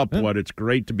play it up what it's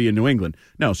great to be in New England.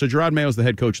 No, so Gerard Mayo's the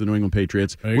head coach of the New England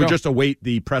Patriots. We just await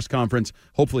the press conference.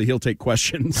 Hopefully he'll take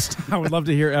questions. I would love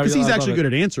to hear. Because he's actually good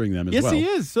at answering them as well. Yes, he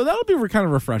is. So that'll be kind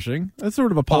of refreshing. That's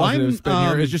sort of a positive spin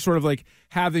here. It's just sort of like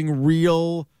having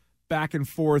real back and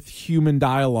forth human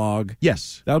dialogue.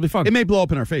 Yes. That'll be fun. It may blow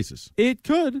up in our faces. It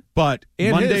could. But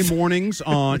Monday mornings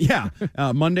on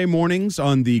Monday mornings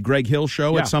on the Greg Hill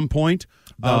show at some point.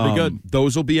 That'll be good.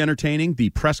 Those will be entertaining. The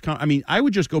press I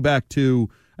would just go back to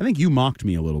I think you mocked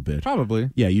me a little bit. Probably.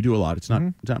 Yeah, you do a lot. It's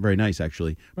not very nice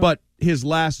actually. But his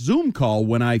last Zoom call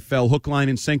when I fell hook, line,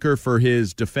 and sinker for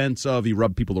his defense of he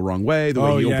rubbed people the wrong way, the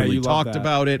way he openly talked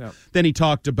about it. Yep. Then he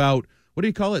talked about what do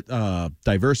you call it?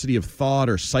 Diversity of thought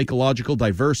or psychological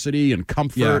diversity and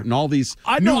comfort and all these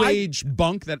new age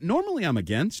bunk that normally I'm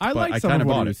against. I like I some kind of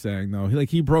what bought he was saying, though.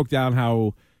 He broke down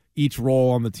how each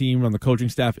role on the team, on the coaching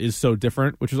staff, is so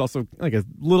different, which is also like a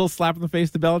little slap in the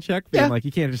face to Belichick. Being like,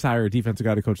 you can't just hire a defensive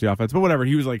guy to coach the offense. But whatever.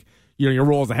 He was like, your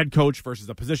role as a head coach versus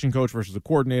a position coach versus a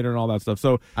coordinator and all that stuff.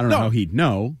 So I don't know how he'd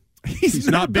know. He's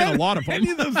not been a lot of them.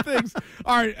 Any of those things.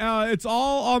 All right, it's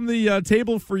all on the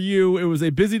table for you. It was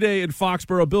a busy day in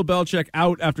Foxborough. Bill Belichick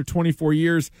out after 24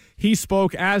 years. He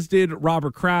spoke, as did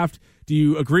Robert Kraft. Do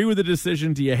you agree with the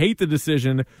decision? Do you hate the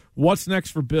decision? What's next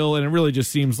for Bill? And it really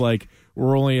just seems like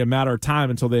we're only a matter of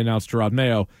time until they announce Gerard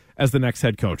Mayo as the next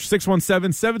head coach.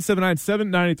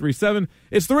 617-779-7937.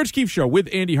 It's the Rich Keefe Show with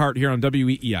Andy Hart here on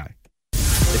WEEI.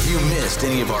 If you missed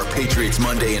any of our Patriots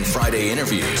Monday and Friday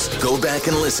interviews, go back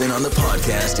and listen on the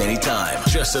podcast anytime.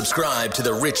 Just subscribe to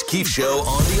The Rich Keefe Show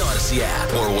on the Odyssey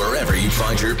app or wherever you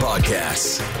find your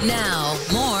podcasts. Now,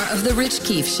 more of The Rich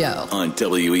Keefe Show on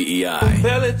WEEI.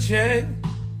 Belichick,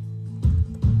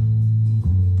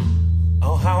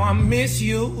 oh, how I miss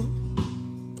you.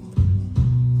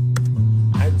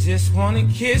 I just want to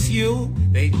kiss you.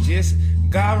 They just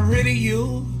got rid of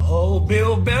you. Oh,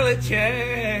 Bill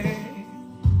Belichick.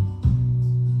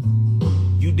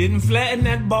 You didn't flatten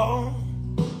that ball.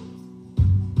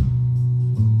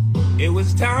 It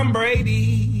was Tom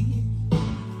Brady.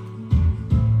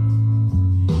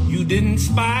 You didn't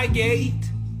Spygate.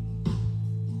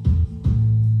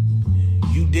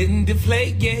 You didn't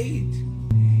Deflategate.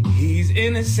 He's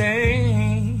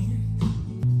innocent,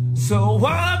 so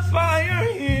why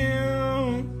fire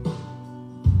him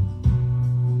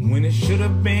when it should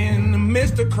have been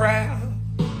Mr. Kraft?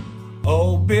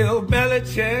 Oh, Bill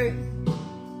Belichick.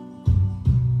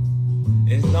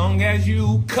 As long as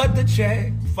you cut the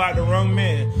check, fight the wrong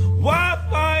man. Why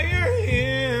fire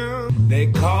him?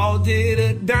 They called it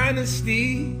a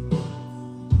dynasty.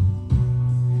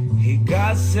 He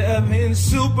got 7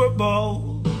 Super Bowls.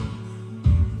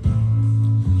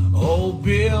 Oh,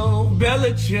 Bill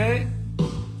Belichick.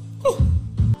 Whew.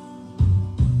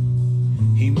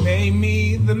 He made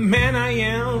me the man I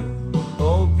am.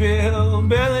 Oh, Bill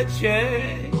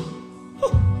Belichick.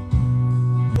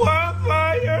 Why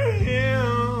fire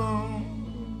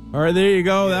him? All right, there you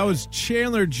go. That was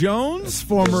Chandler Jones,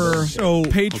 former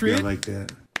Patriot. Okay, I like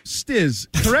that. Stiz,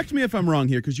 correct me if I'm wrong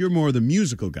here, because you're more the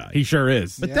musical guy. He sure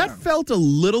is. But that felt a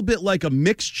little bit like a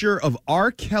mixture of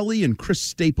R. Kelly and Chris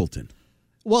Stapleton.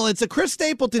 Well, it's a Chris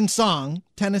Stapleton song,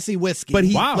 Tennessee Whiskey. But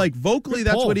he, like, vocally,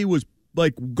 that's what he was,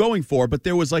 like, going for. But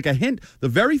there was, like, a hint. The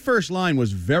very first line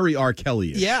was very R.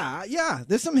 Kelly-ish. Yeah.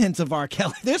 There's some hints of R.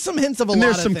 Kelly. There's some hints of a and lot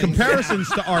there's of some things. comparisons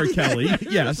to R. Kelly.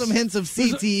 Yes. Some hints of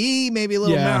CTE, maybe a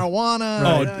little marijuana.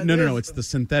 Oh, no. It's the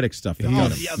synthetic stuff that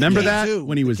got him. Yeah, Remember that? K2,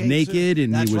 when he was naked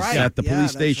and he was at the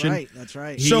police station? That's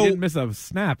right. He didn't miss a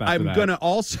snap after that. I'm gonna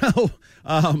also,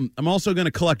 I'm also going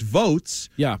to collect votes.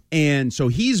 Yeah. And so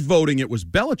he's voting it was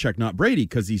Belichick, not Brady,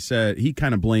 because he said he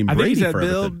kind of blamed Brady he said for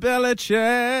Bill everything.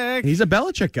 Belichick. He's a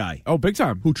Belichick guy. Oh, big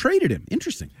time. Who traded him.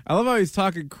 Interesting. I love how he's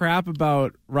talking crap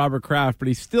about Robert Kraft, but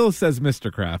he still says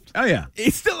Mr. Kraft. Oh, yeah.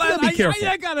 He's still be careful.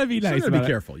 I gotta be nice. Be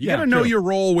careful. You gotta know your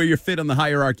role, where you fit on the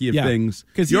hierarchy of things.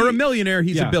 Because you're a millionaire,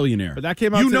 he's a billionaire. But that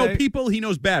came out You know today. people, he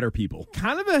knows badder people.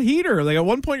 Kind of a heater. Like at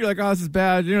one point you're like, oh, this is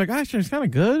bad. And you're like, actually, it's kind of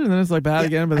good. And then it's like bad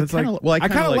again. But it's like, I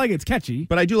kind of like it's catchy.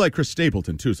 But I do like Chris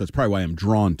Stapleton too, so that's probably why I'm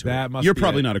drawn to it. You're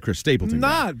probably not a Chris Stapleton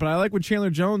guy. But I like when Chandler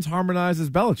Jones harmonizes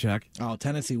Belichick. Oh,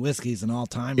 Tennessee Whiskey's an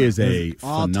all-timer. Is a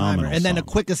phenomenal And then a song.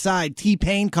 quick aside,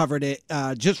 T-Pain covered it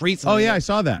just recently. Oh, yeah, I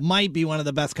saw that. Might be one of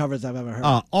the best covers I've ever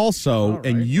heard. Also,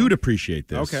 and you'd appreciate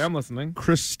this. Okay, I'm listening.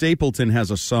 Chris Stapleton has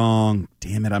a song.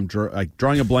 Damn it, I'm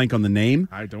drawing a blank on the name.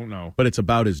 I don't know. But it's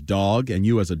about his dog, and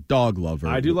you as a dog lover.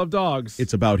 I do love dogs.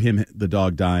 It's about him, the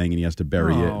dog dying, and he has to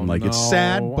bury it. And it's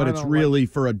sad, but it's really,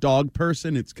 for a dog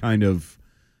person, it's kind of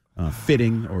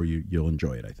fitting, or you'll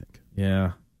enjoy it, I think.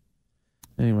 Yeah.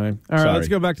 Anyway, all right, let's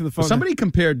go back to the phone. Somebody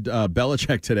compared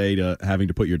Belichick today to having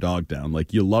to put your dog down.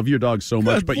 Like, you love your dog so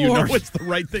much, but you know it's the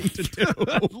right thing to do.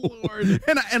 Lord.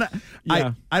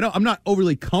 I'm not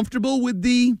overly comfortable with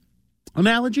the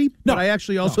analogy, but I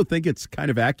actually also think it's kind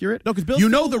of accurate. No, because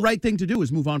the right thing to do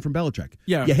is move on from Belichick.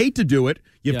 Yeah. You hate to do it.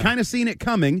 You've kind of seen it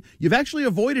coming. You've actually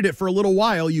avoided it for a little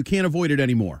while. You can't avoid it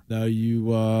anymore. No,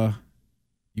 you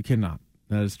cannot.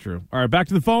 That is true. All right, back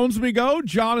to the phones we go.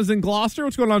 John is in Gloucester.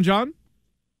 What's going on, John?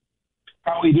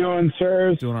 How we doing,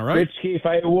 sirs? Doing all right. Rich Keefe,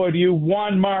 I award you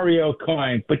one Mario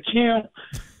coin. But,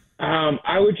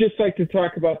 I would just like to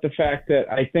talk about the fact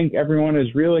that I think everyone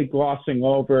is really glossing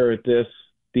over the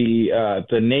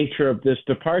nature of this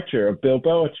departure of Bill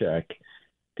Belichick.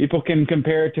 People can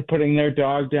compare it to putting their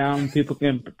dog down. People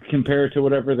can compare it to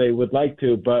whatever they would like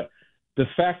to. But the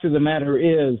fact of the matter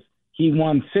is, he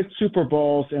won 6 Super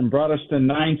Bowls and brought us to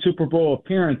 9 Super Bowl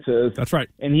appearances. That's right.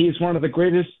 And he's one of the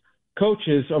greatest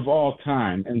coaches of all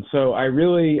time. And so I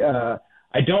really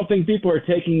I don't think people are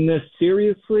taking this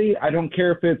seriously. I don't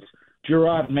care if it's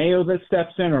Gerard Mayo that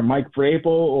steps in or Mike Vrabel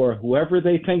or whoever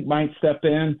they think might step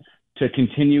in to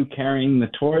continue carrying the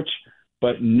torch.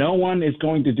 But no one is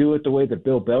going to do it the way that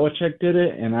Bill Belichick did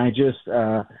it. And I just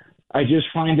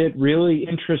find it really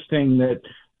interesting that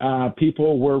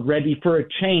people were ready for a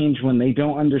change when they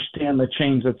don't understand the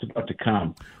change that's about to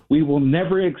come. We will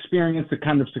never experience the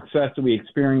kind of success that we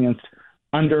experienced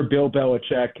under Bill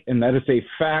Belichick, and that is a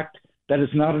fact. That is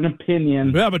not an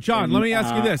opinion. Yeah, but John, let me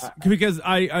ask you this, because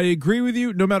I agree with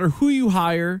you. No matter who you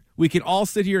hire, we can all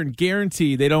sit here and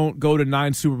guarantee they don't go to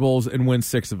 9 Super Bowls and win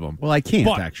 6 of them. Well, I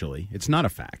can't, actually. It's not a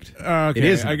fact. Okay, it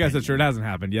is. I guess that's true. It hasn't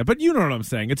happened yet. But you know what I'm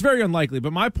saying. It's very unlikely.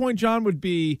 But my point, John, would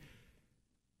be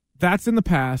that's in the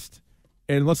past.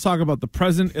 And let's talk about the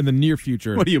present and the near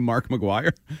future. What are you, Mark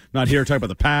McGuire? Not here to talk about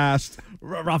the past.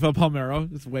 Rafael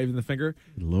Palmeiro, just waving the finger.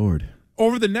 Lord.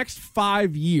 Over the next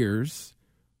 5 years,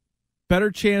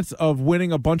 better chance of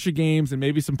winning a bunch of games and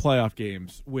maybe some playoff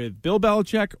games with Bill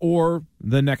Belichick or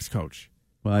the next coach?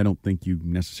 Well, I don't think you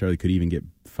necessarily could even get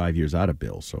 5 years out of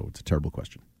Bill, so it's a terrible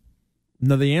question.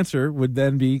 No, the answer would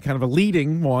then be kind of a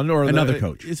leading one. Or another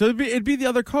coach. So it'd be the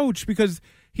other coach because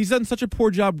he's done such a poor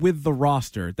job with the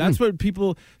roster. That's what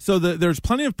people – so there's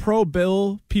plenty of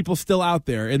pro-Bill people still out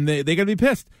there, and they're going to be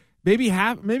pissed. maybe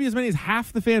as many as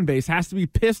half the fan base has to be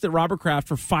pissed at Robert Kraft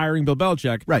for firing Bill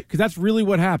Belichick. Right. Because that's really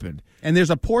what happened. And there's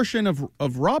a portion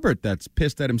of Robert that's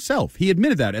pissed at himself. He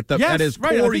admitted that at his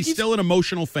core. He's still an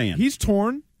emotional fan. He's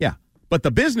torn. Yeah. But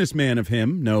the businessman of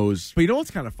him knows. But you know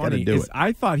what's kind of funny is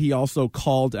I thought he also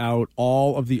called out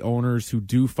all of the owners who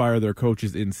do fire their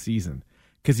coaches in season,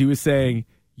 because he was saying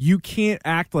you can't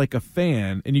act like a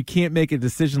fan and you can't make a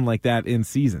decision like that in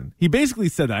season. He basically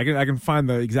said that. I can find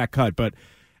the exact cut, but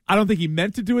I don't think he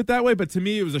meant to do it that way. But to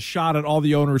me, it was a shot at all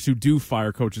the owners who do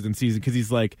fire coaches in season,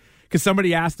 because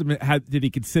somebody asked him, did he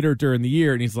consider it during the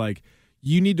year? And he's like,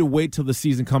 you need to wait till the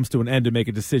season comes to an end to make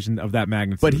a decision of that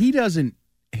magnitude. But he doesn't.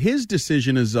 His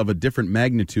decision is of a different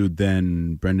magnitude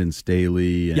than Brendan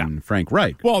Staley and Frank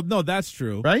Reich. Well, no, that's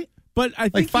true. Right? But I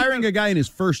think firing a guy in his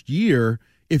first year,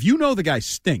 if you know the guy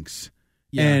stinks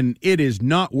and it is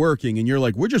not working and you're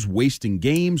like, we're just wasting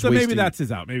games. So maybe that's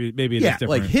his out. Maybe it is different.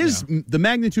 Like the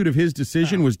magnitude of his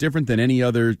decision was different than any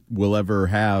other will ever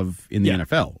have in the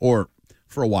NFL or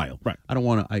for a while. Right.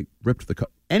 I ripped the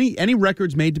any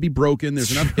records made to be broken.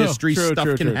 There's enough history.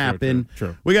 Stuff can happen.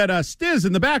 True. We got Stiz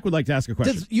in the back would like to ask a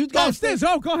question.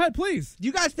 Stiz. Go ahead, please. Do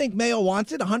you guys think Mayo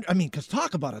wants it? 100. I mean, because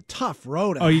talk about a tough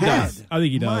road ahead. Oh, he does. I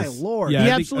think he does. My Lord. Yeah, he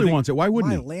absolutely wants it. Why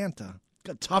wouldn't he? Atlanta.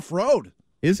 A tough road.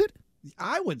 Is it?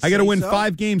 I would say I got to win so.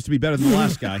 5 games to be better than the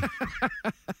last guy.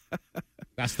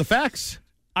 That's the facts.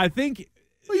 I think.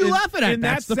 What are you laughing at?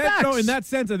 That's the facts. No, in that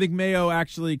sense, I think Mayo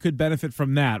actually could benefit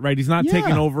from that, right? He's not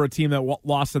taking over a team that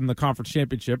lost in the conference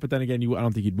championship, but then again, I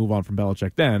don't think he'd move on from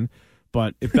Belichick then.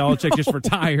 But if Belichick just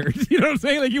retired, you know what I'm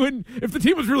saying? Like, you wouldn't. If the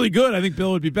team was really good, I think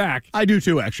Bill would be back. I do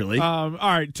too, actually. All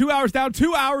right, 2 hours down,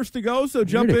 2 hours to go. So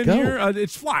jump in here.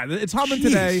 It's flying. It's humming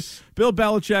today. Bill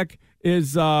Belichick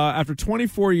is, after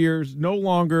 24 years, no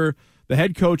longer the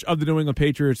head coach of the New England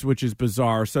Patriots, which is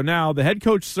bizarre. So now the head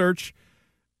coach search.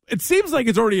 It seems like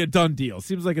it's already a done deal. It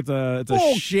seems like it's a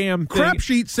sham thing. Crap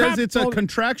sheet says it's a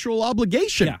contractual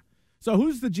obligation. Yeah. So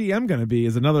who's the GM going to be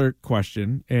is another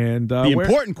question. And the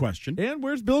important question. And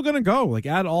where's Bill going to go? Like,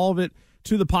 add all of it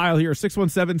to the pile here.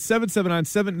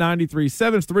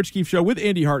 617-779-7937. It's the Rich Keefe Show with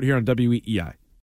Andy Hart here on WEEI.